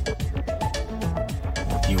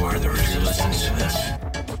 you are the resistance to this.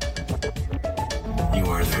 You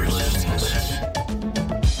are the resistance.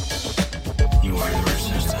 You are the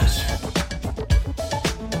resistance.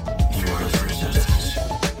 You are the resistance.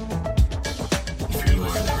 If you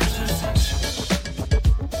are the resistance.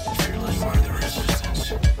 If you're listening, you are the resistance.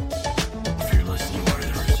 If you're listening, you are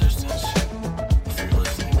the resistance. If you're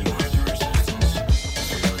listening, you are the resistance. If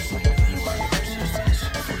you're listening, you are the resistance.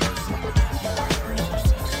 If you're listening, you are the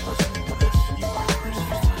resistance. Listening to this, you are the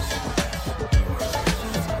resistance. You are the resistance.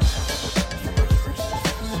 You are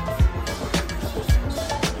the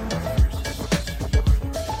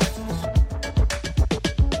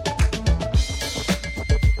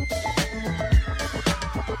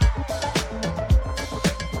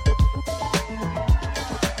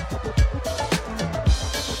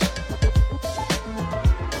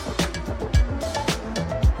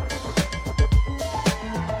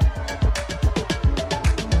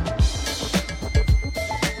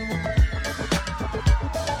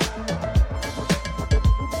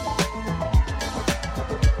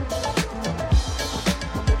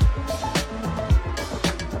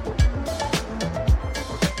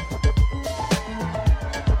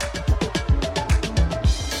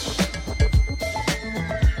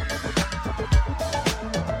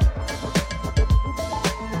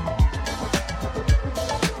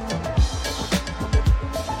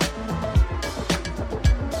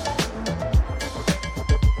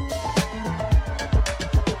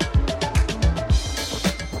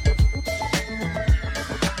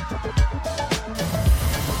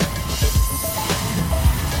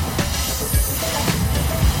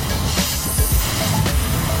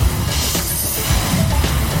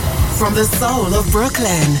From the soul of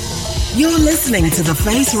Brooklyn, you're listening to The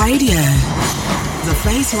Face Radio. The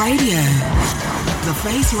Face Radio. The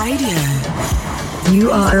Face Radio.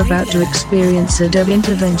 You are about to experience a dub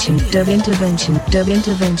intervention, dub intervention, dub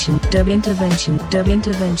intervention, dub intervention, dub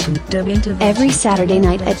intervention, dub intervention. Every Saturday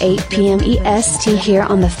night at 8 p.m. EST here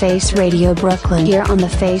on The Face Radio Brooklyn. Here on The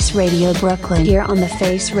Face Radio Brooklyn. Here on The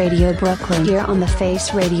Face Radio Brooklyn. Here on The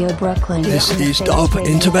Face Radio Brooklyn. This is Dub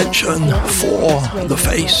Intervention for The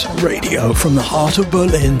Face Radio, from the heart of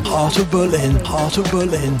Berlin, heart of Berlin, heart of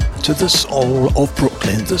Berlin, to the soul of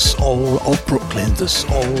Brooklyn, the soul of Brooklyn, the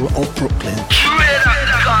soul of Brooklyn.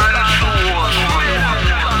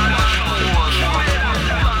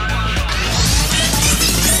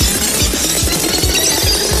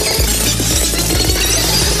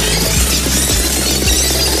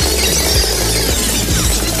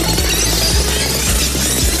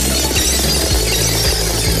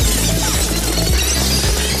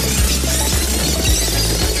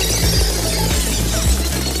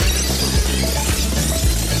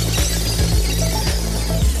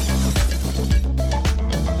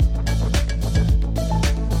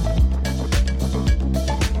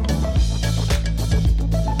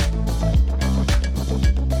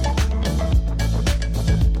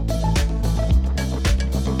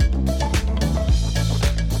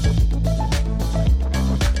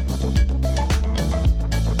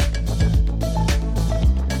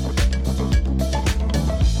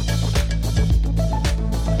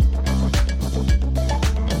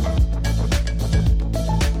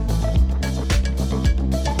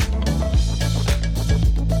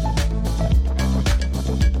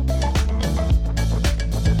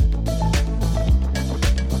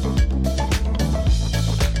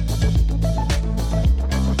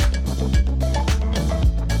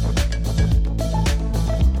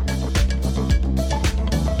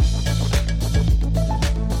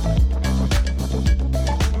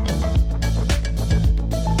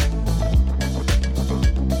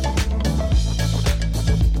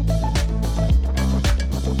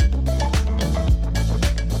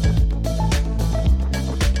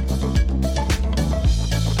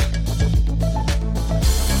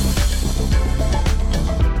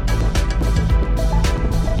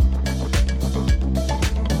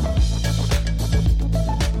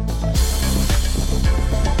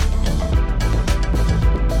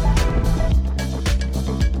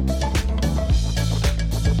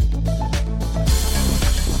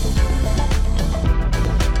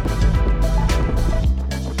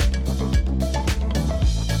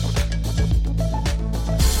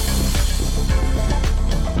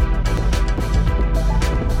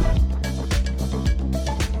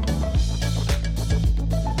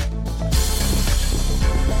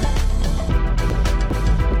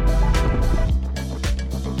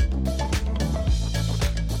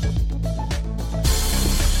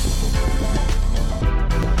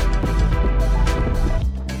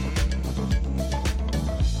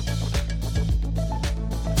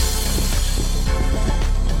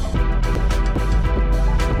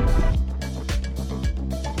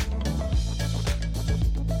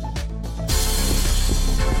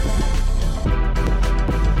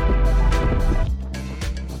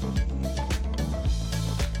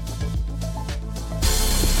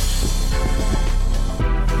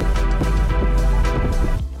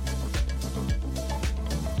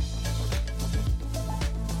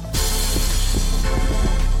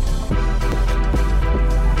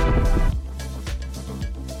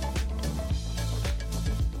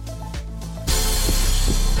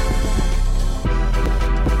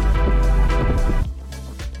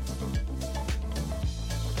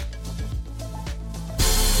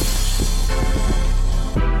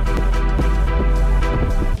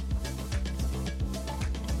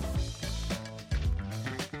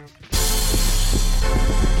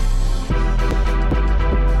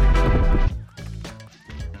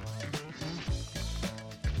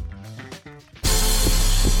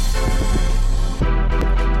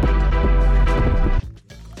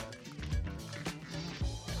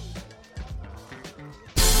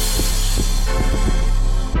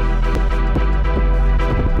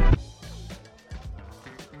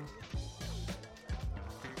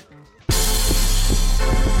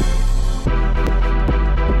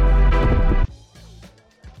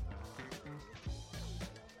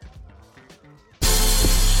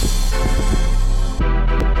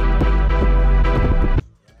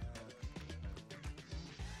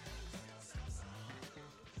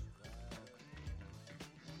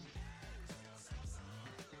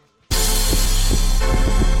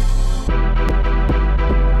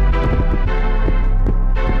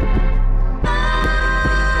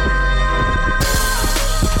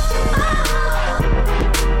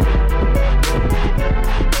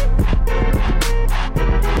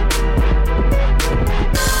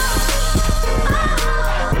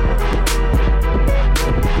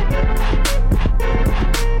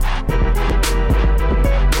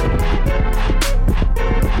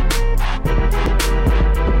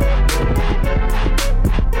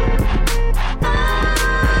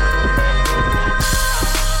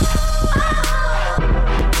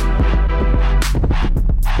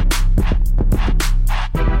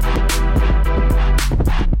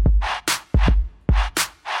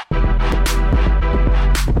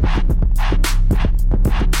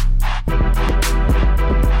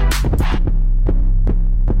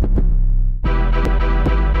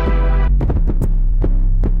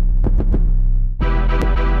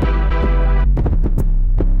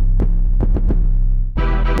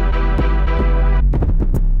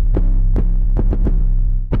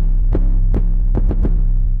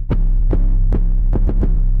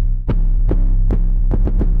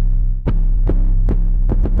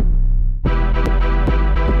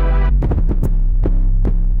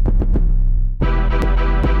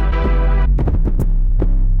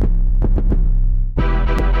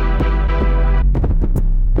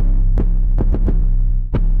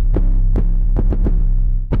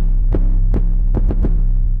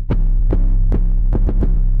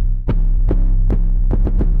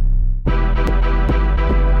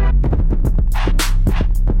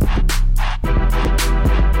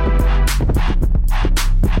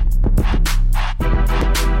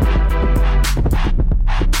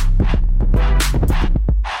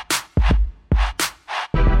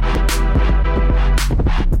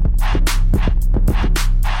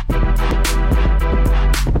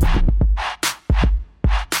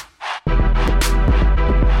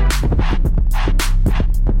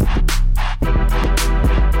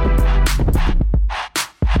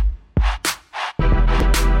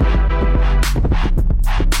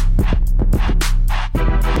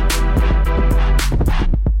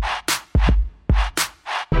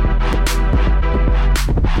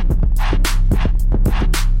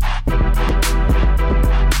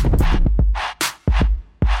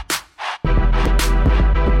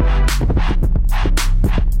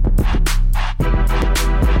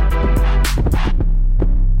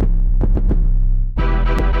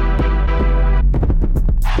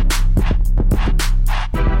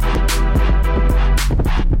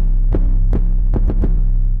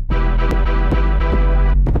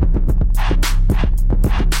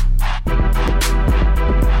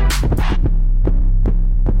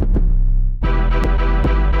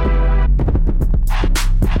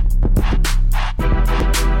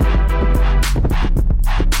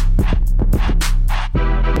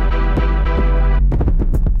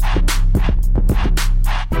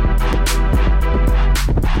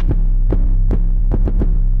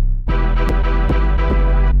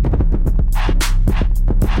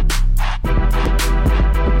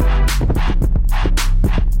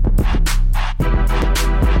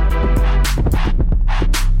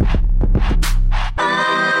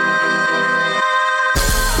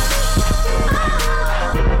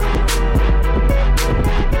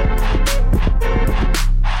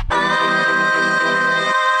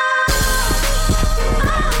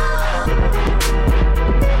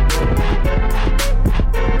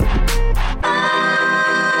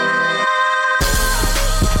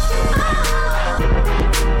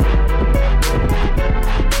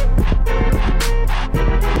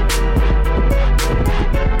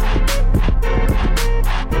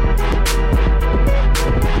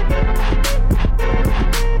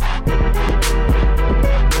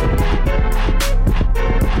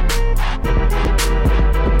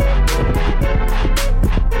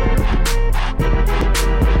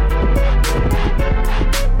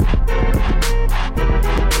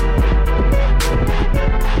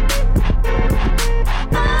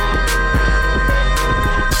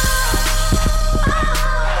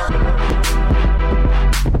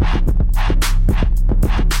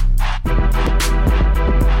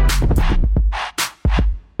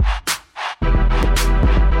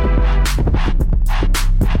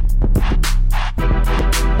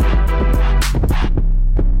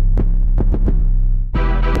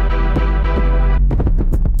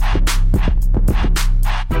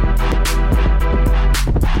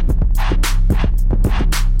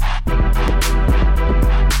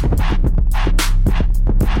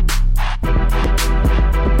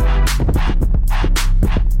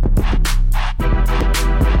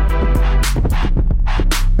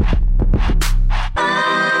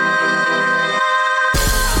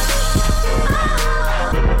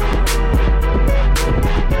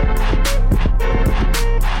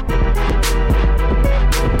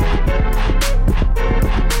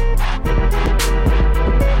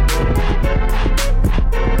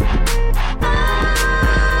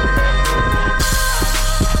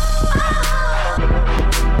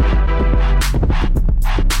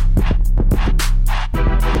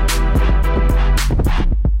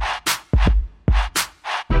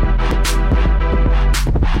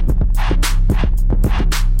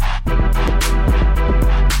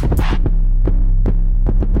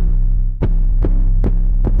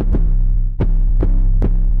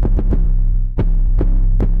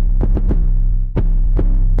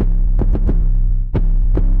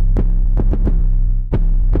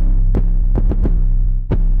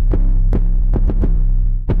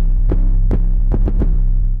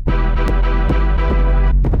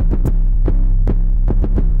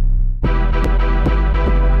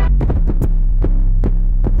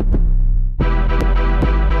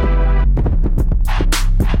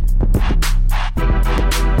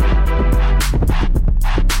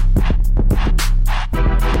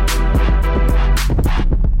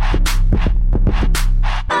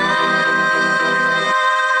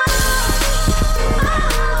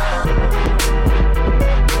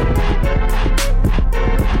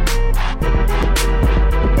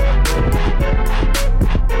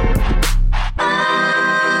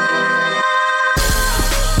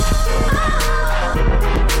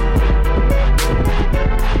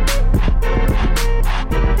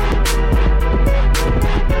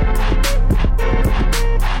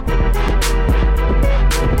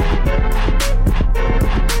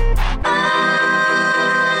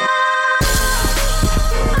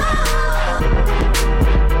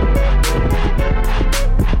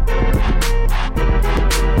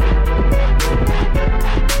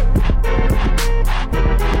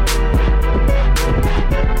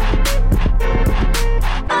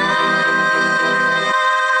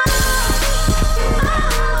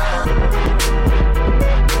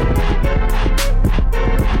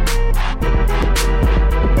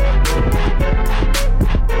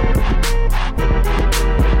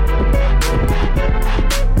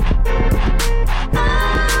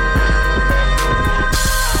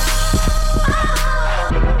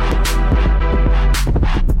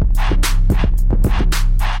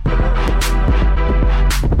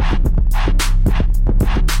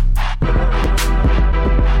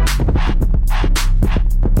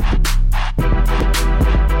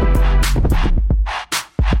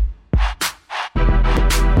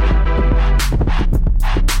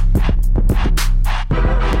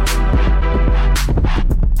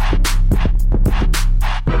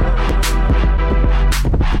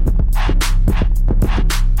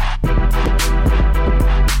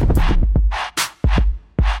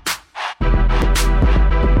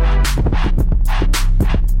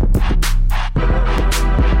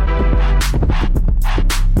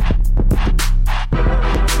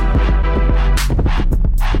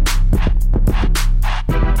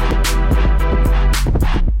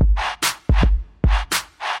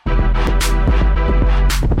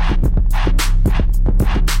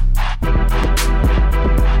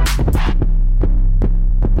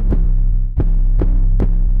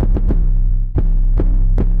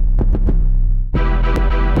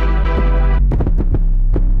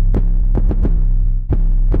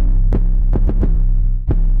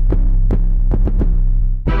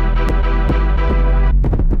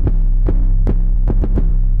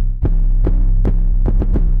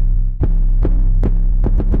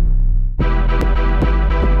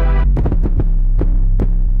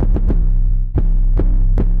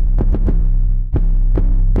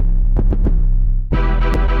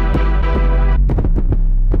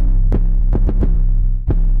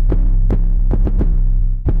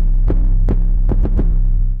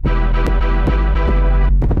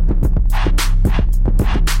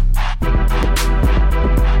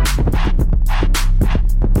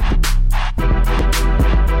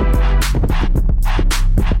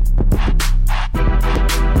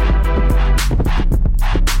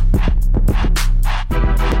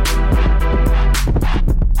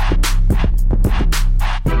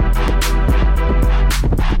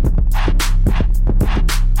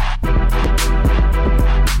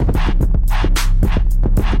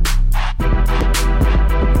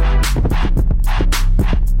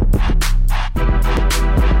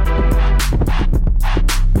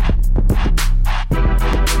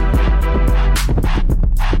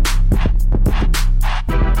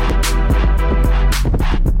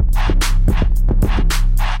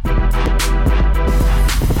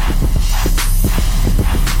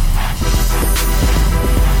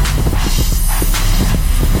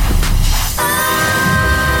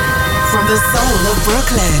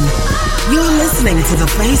 Brooklyn. You're listening to The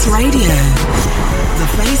Face Radio. The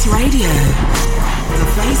Face Radio. The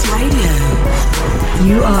Face Radio.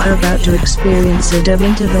 You are about to experience a dub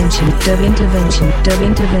intervention, dub intervention, dub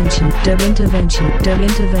intervention, dub intervention, dub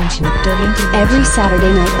intervention, dub intervention. Every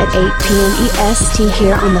Saturday night at 8 p.m. EST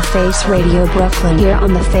here on The Face Radio Brooklyn. Here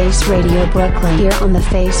on The Face Radio Brooklyn. Here on The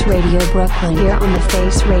Face Radio Brooklyn. Here on The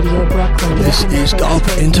Face Radio Brooklyn. This is Dub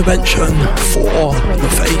Intervention for The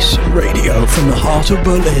Face Radio from the heart of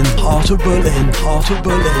Berlin, heart of Berlin, heart of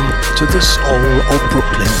Berlin to the soul of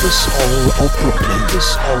Brooklyn, the soul of Brooklyn, the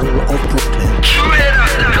soul of Brooklyn.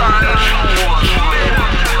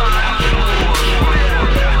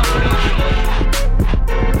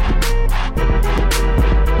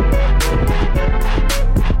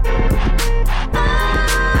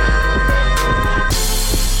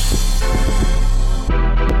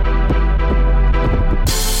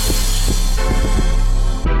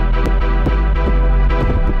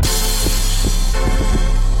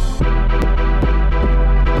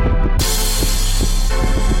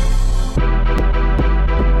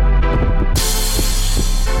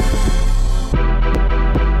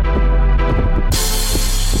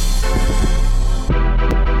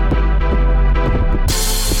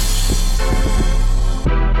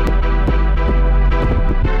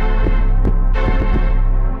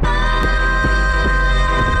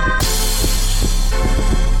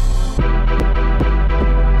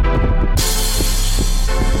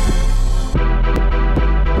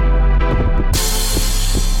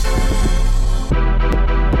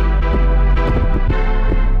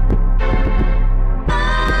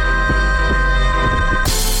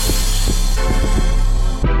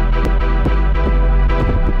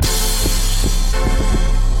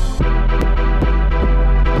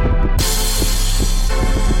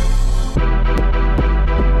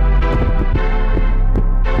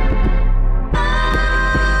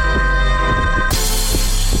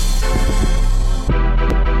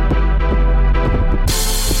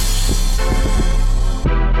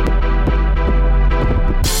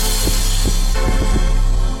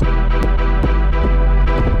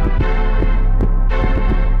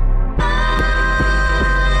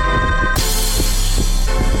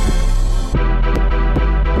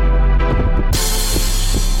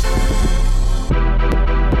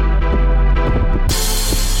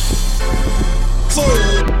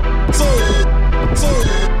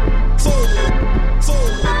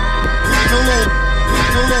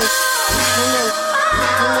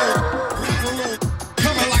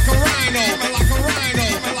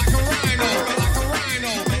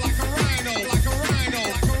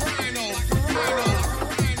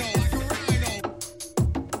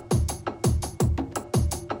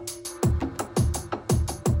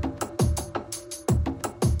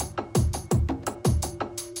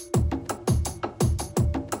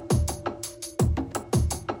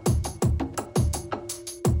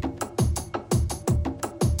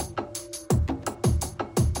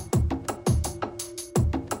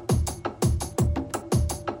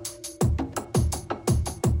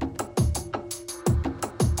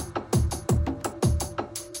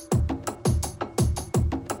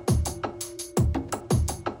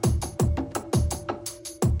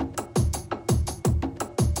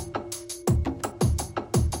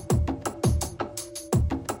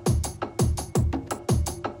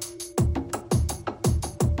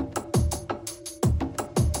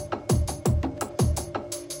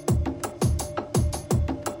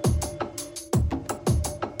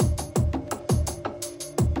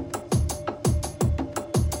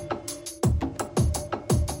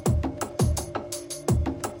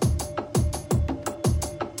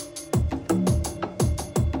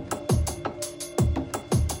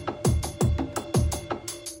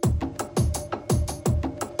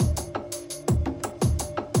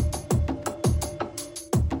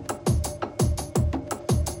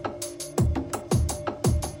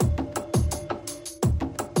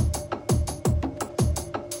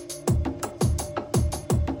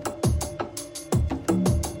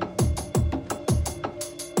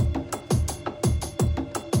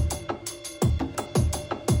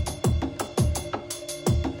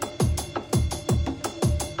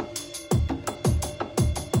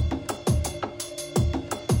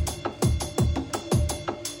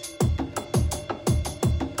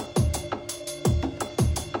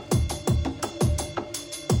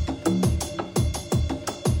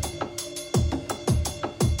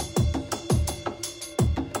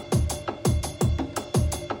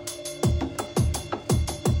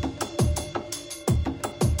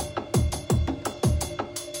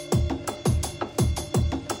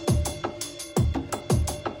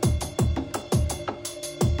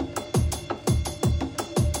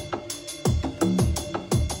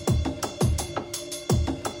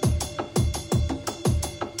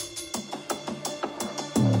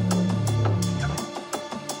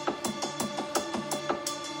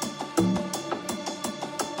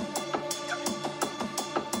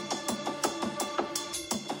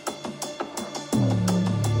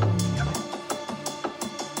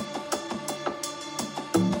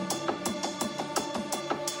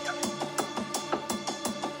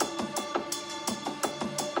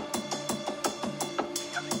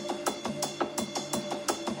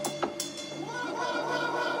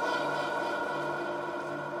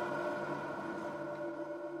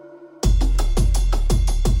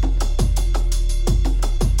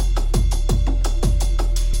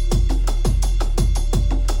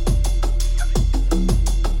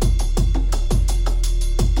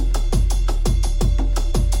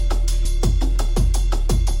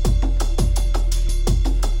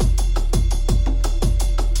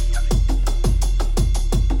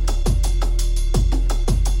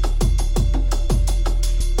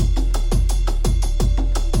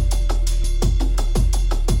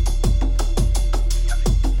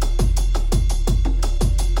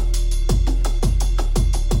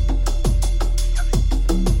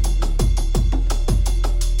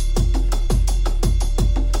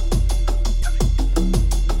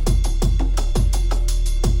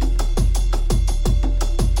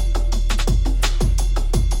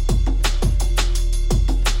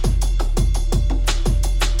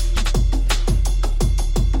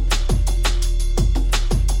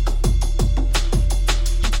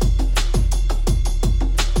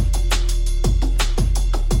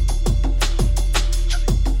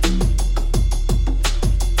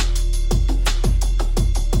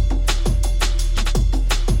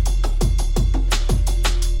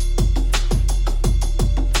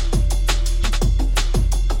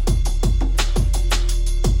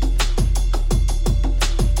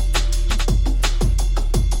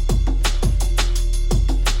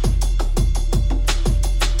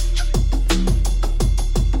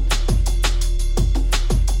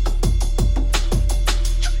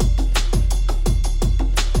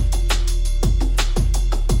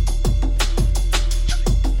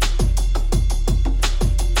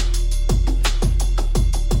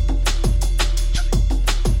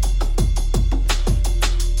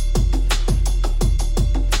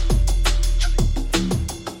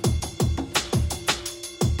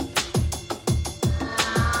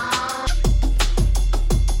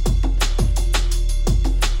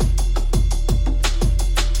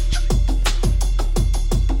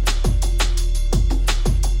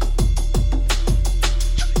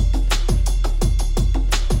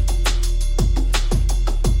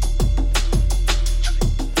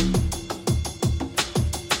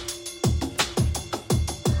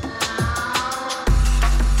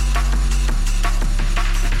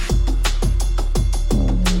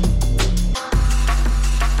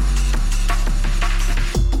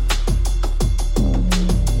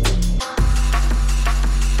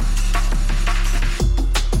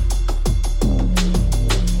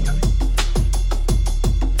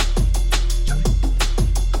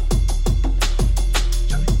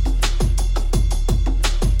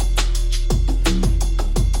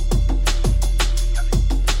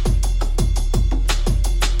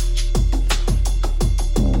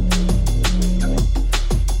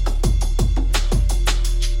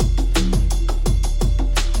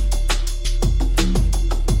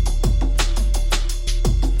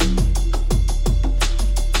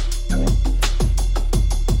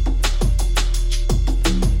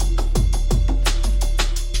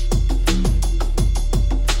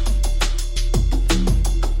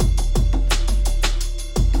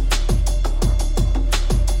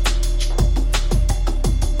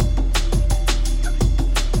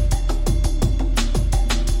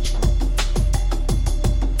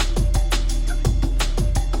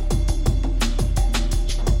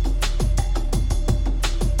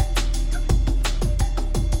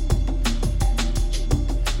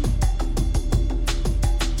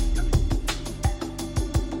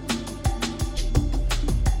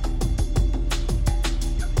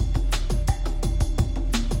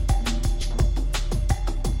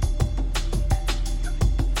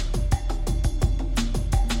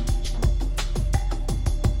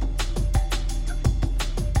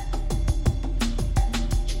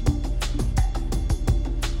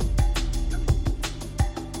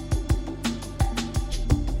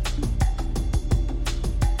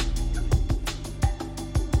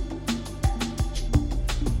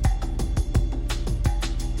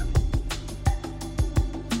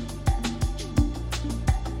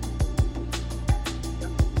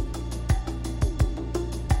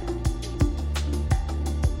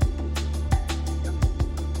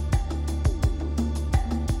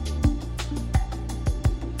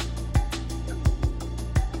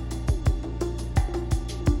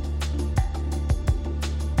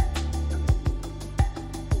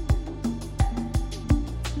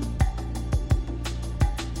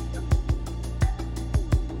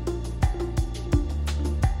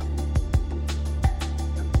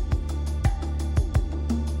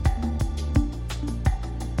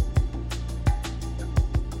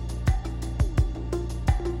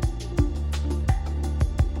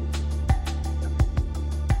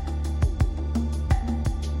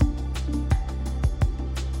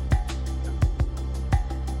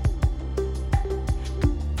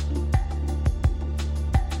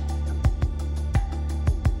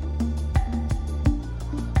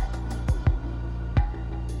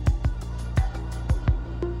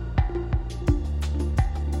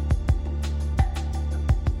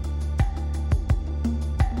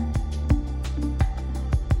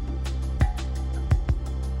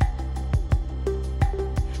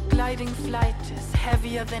 Gliding flight is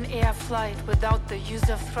heavier than air flight without the use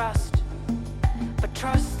of thrust. But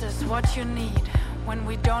trust is what you need when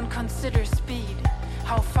we don't consider speed.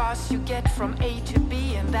 How fast you get from A to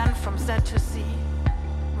B and then from Z to C.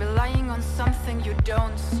 Relying on something you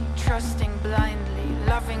don't see, trusting blindly,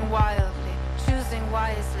 loving wildly, choosing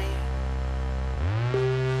wisely.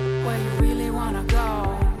 Where you really wanna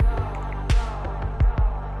go.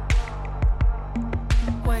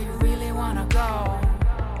 Where you really wanna go.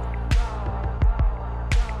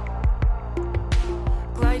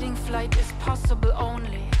 Gliding flight is possible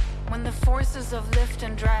only when the forces of lift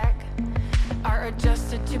and drag are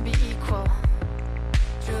adjusted to be equal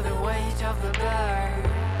to the weight of the bird.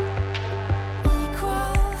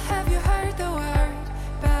 Equal, have you heard the word?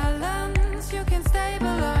 Balance, you can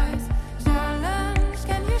stabilize. Challenge,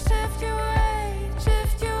 can you shift your weight?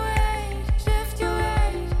 Shift your weight, shift your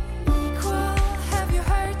weight. Equal, have you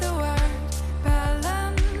heard the word?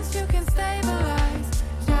 Balance, you can stabilize.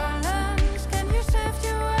 Challenge, can you shift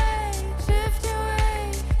your weight? Shift your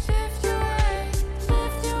weight, shift your weight,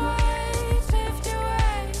 shift your weight, shift your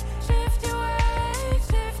weight, shift your weight,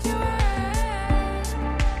 shift your weight.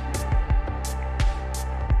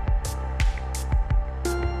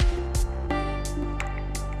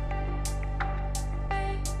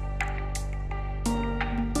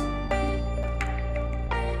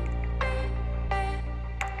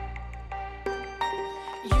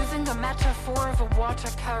 Using the metaphor of a water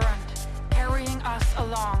current, carrying us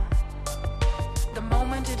along. The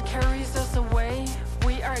moment it carries us away,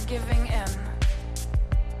 we are giving in.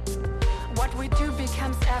 What we do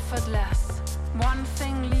becomes effortless. One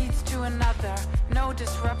thing leads to another. No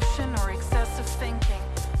disruption or excessive thinking.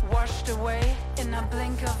 Washed away in a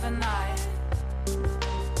blink of an eye.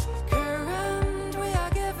 Current, we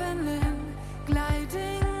are giving in.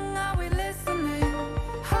 Gliding, are we listening?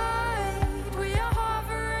 Height, we are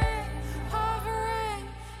hovering, hovering,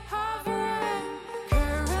 hovering.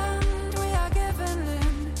 Current, we are giving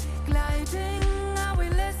in. Gliding, are we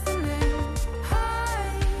listening?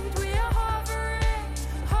 Height, we are hovering,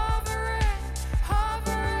 hovering,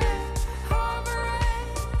 hovering, hovering,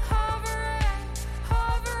 hovering,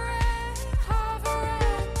 hovering,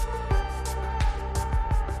 hovering.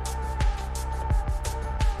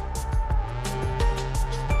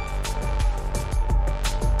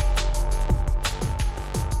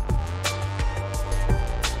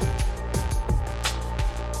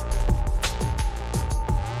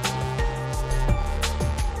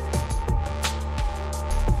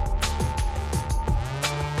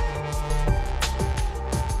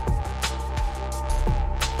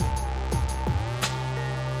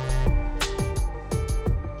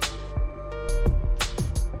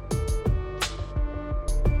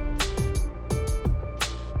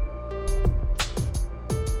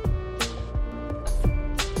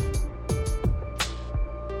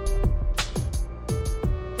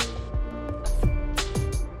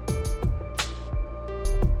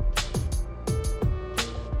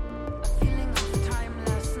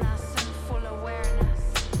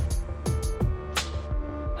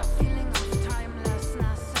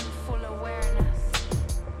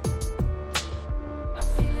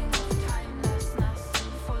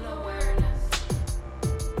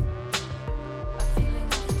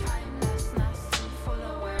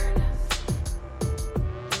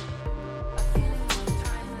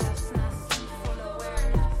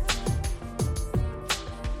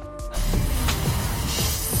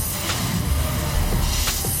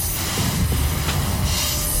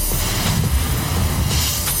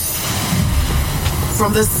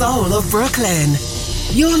 From the soul of Brooklyn,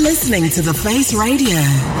 you're listening to The Face Radio.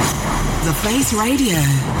 The Face Radio.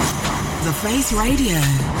 The Face Radio.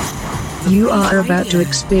 You are about to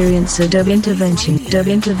experience a dub intervention, dub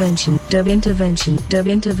intervention, dub intervention, dub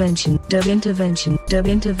intervention, dub intervention, dub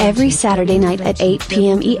intervention. Every Saturday night at 8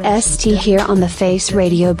 p.m. EST here on The Face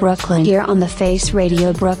Radio Brooklyn. Here on The Face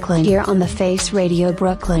Radio Brooklyn. Here on The Face Radio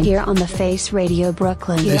Brooklyn. Here on The Face Radio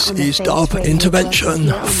Brooklyn. This is Dub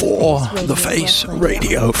Intervention for The Face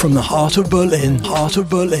Radio, from the heart of Berlin, heart of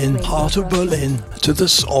Berlin, heart of Berlin, to the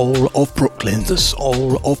soul of Brooklyn, the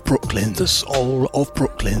soul of Brooklyn, the soul of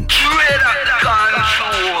Brooklyn.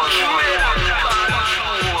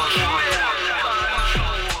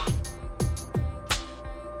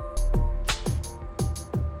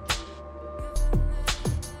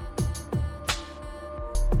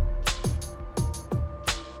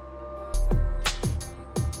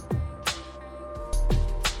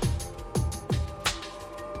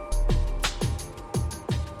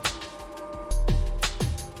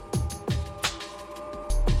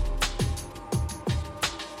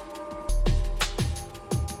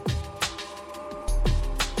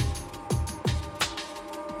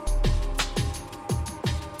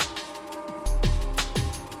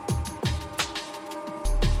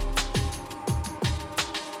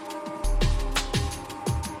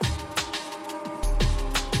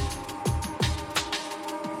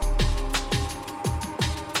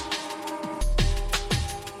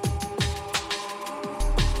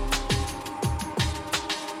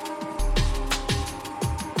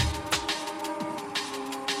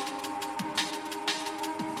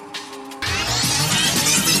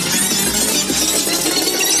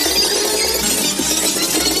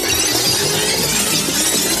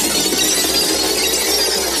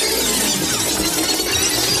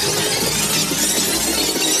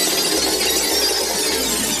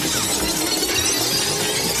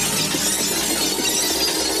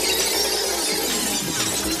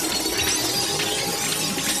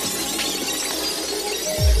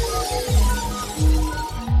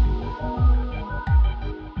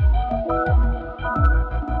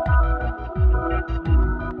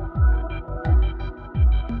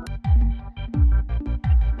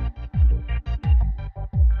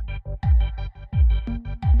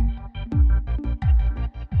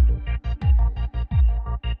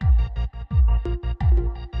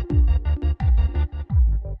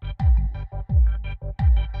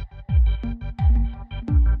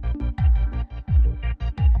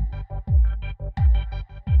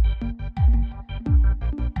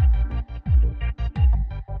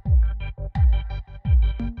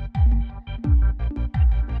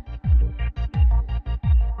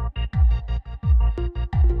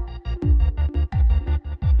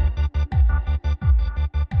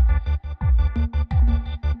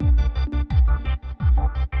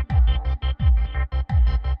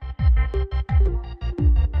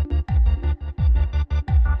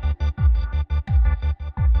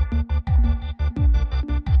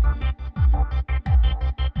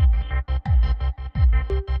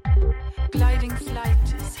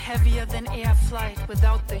 heavier than air flight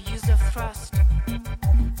without the use of thrust.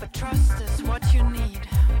 But trust is what you need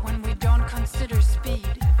when we don't consider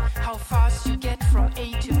speed. How fast you get from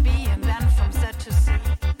A to B and then from Z to C.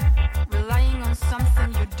 Relying on something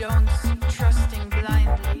you don't see, trusting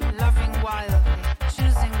blindly, loving wildly,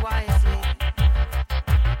 choosing wisely.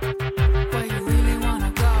 Where you really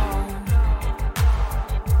wanna go.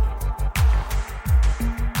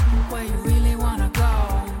 Where you really wanna go.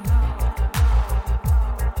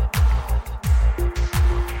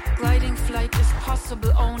 Gliding flight is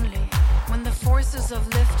possible only when the forces of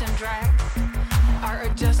lift and drag are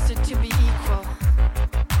adjusted to be equal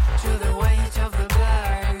to the weight of the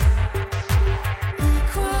bag.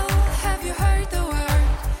 Equal, have you heard the word?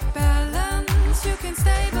 Balance, you can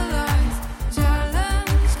stabilize.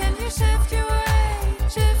 Challenge, can you shift your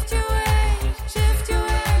weight? Shift your weight, shift your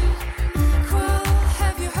weight. Equal,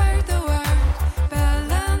 have you heard the word?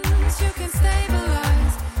 Balance, you can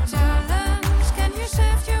stabilize. Challenge, can you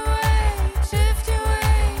shift your weight? Shift your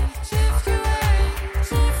weight, shift your weight,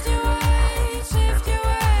 shift your weight, shift your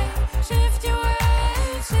weight, shift your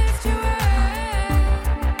weight, shift your weight.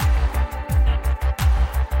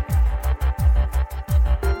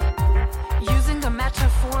 Using the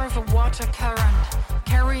metaphor of a water current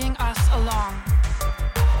carrying us along.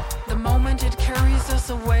 The moment it carries us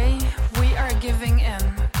away, we are giving in.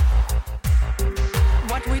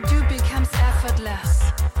 What we do becomes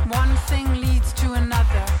effortless. One thing leads to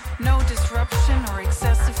another. No disruption or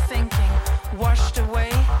excessive thinking. Washed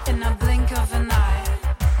away in a blink of an eye.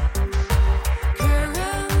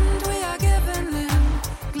 Current, we are giving in.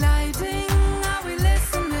 Gliding, are we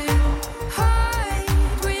listening? Height,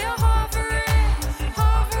 we are hovering,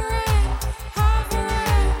 hovering,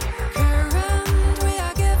 hovering. Current, we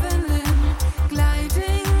are giving in.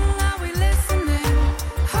 Gliding, are we listening?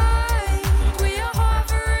 Height, we are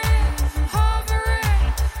hovering, hovering,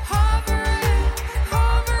 hovering.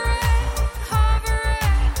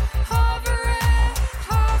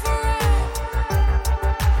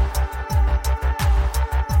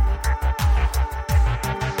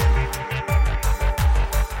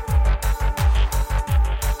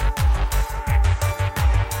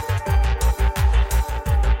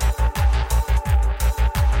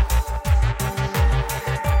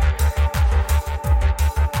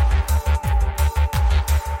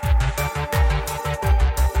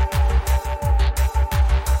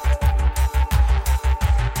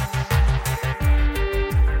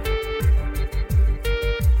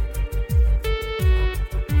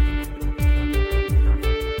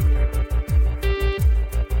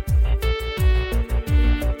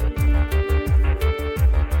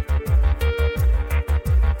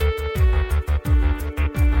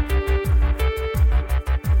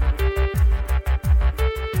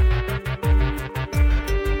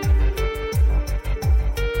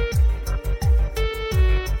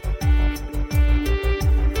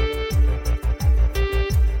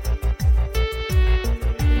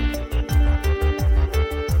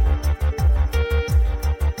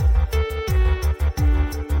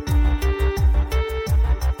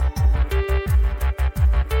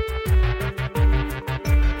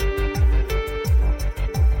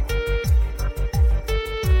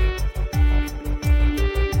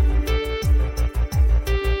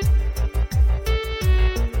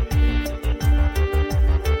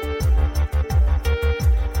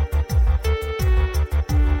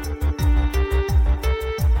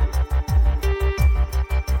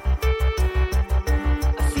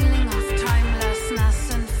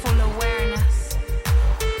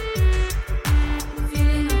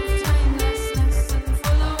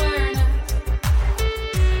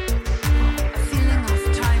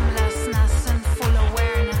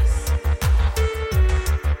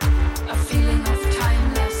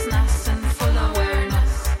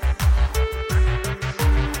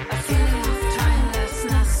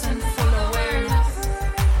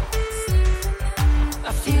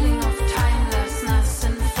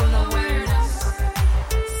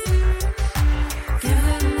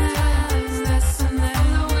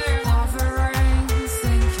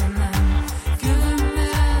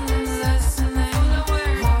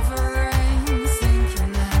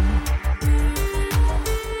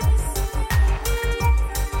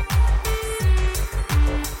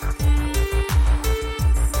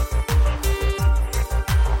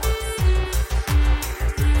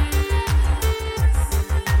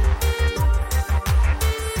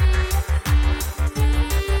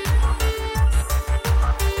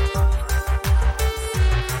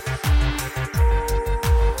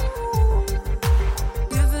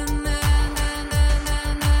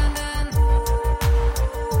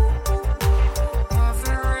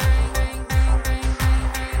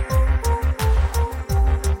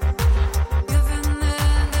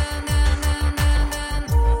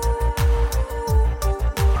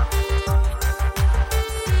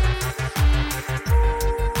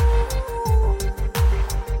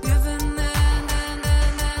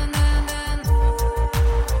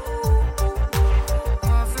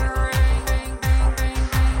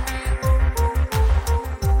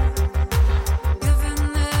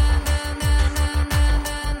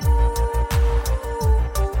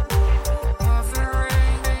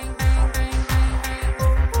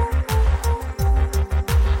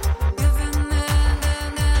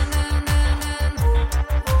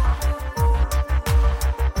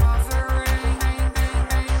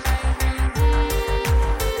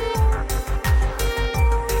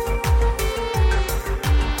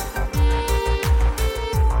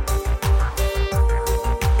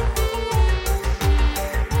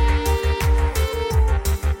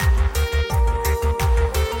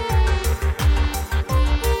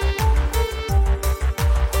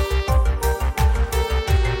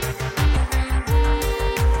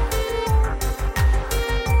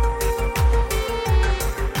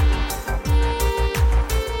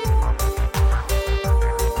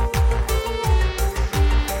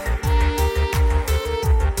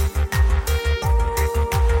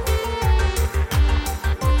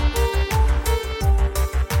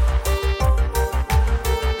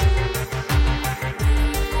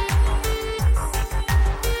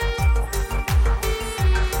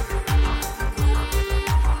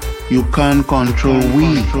 You can't control we.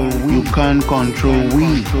 You can't control we.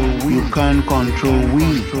 You can't control we.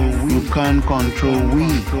 You can't control we.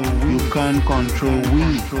 You can't control we.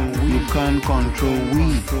 You can't control we.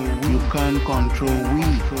 You can't control we.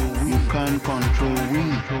 You can't control we.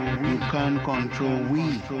 You can't control we.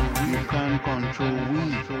 You can't control we.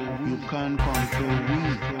 You can't control we.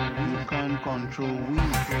 You can't control we.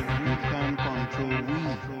 You can't control we.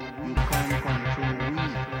 You can't control we.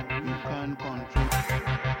 You can't control.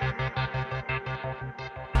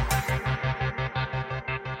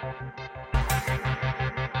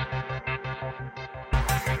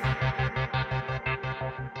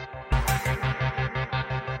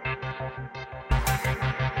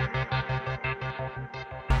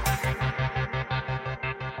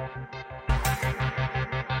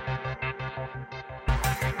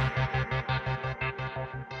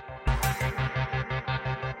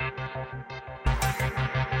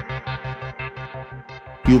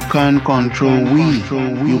 You can't control we.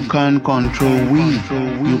 You can't control we.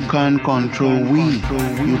 You can't control we.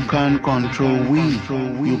 You can't control we.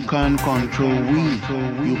 You can't control we.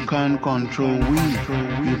 You can't control we.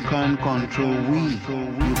 You can't control we.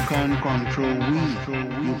 You can't control we.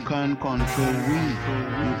 You can't control we.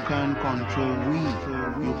 You can't control we.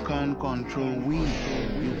 You can't control we.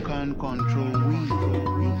 You can't control we.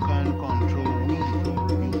 You can't control we.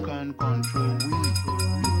 You can't control we.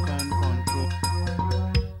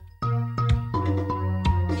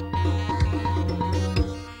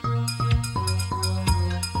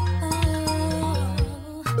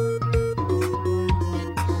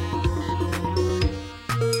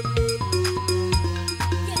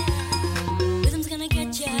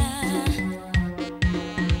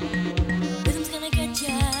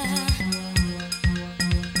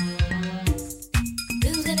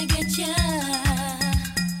 Who's gonna get ya?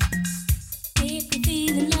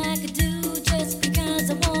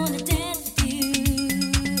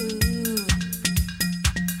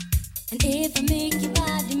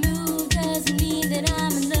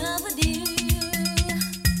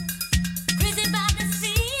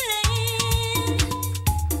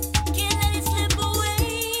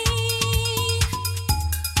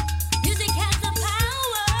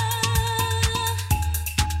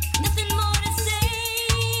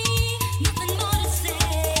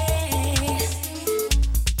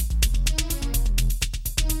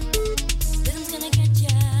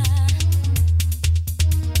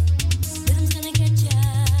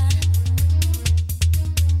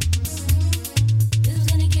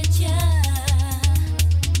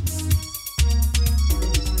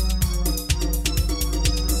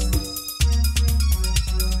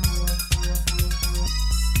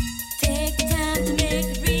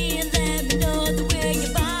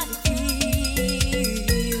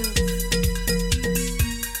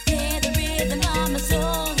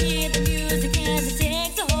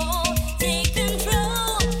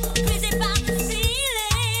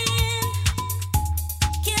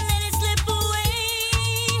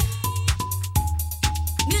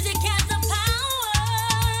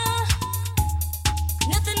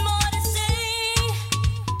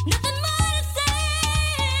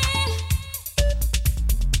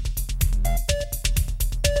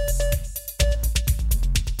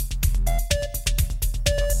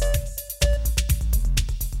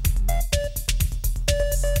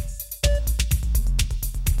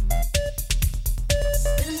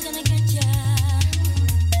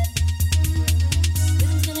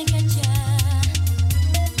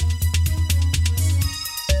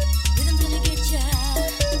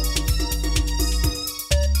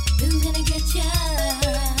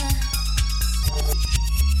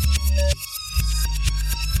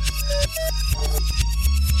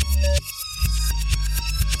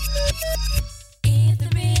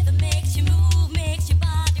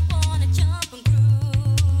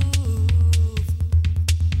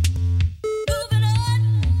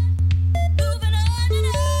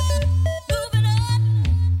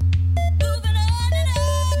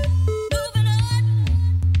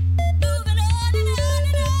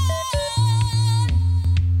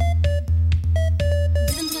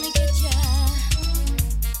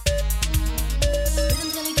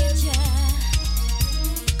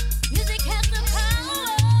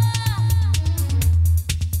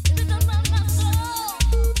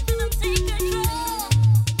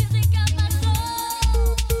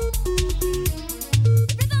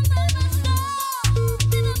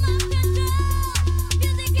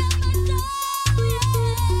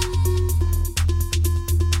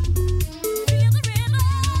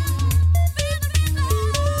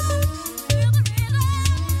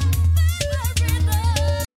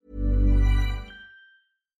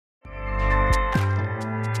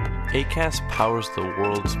 Acast powers the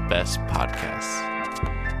world's best podcasts.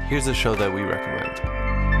 Here's a show that we recommend.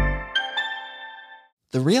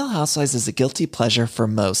 The Real Housewives is a guilty pleasure for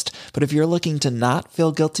most, but if you're looking to not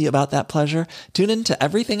feel guilty about that pleasure, tune in to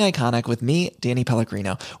Everything Iconic with me, Danny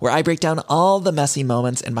Pellegrino, where I break down all the messy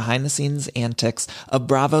moments and behind-the-scenes antics of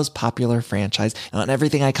Bravo's popular franchise. And on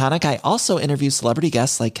Everything Iconic, I also interview celebrity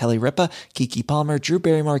guests like Kelly Ripa, Keke Palmer, Drew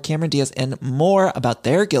Barrymore, Cameron Diaz, and more about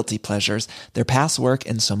their guilty pleasures, their past work,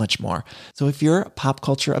 and so much more. So if you're pop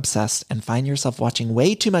culture obsessed and find yourself watching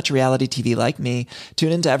way too much reality TV like me,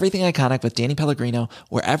 tune in to Everything Iconic with Danny Pellegrino,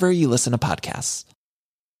 wherever you listen to podcasts.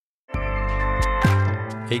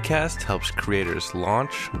 Acast helps creators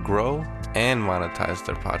launch, grow, and monetize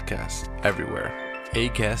their podcasts everywhere.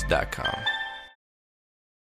 Acast.com.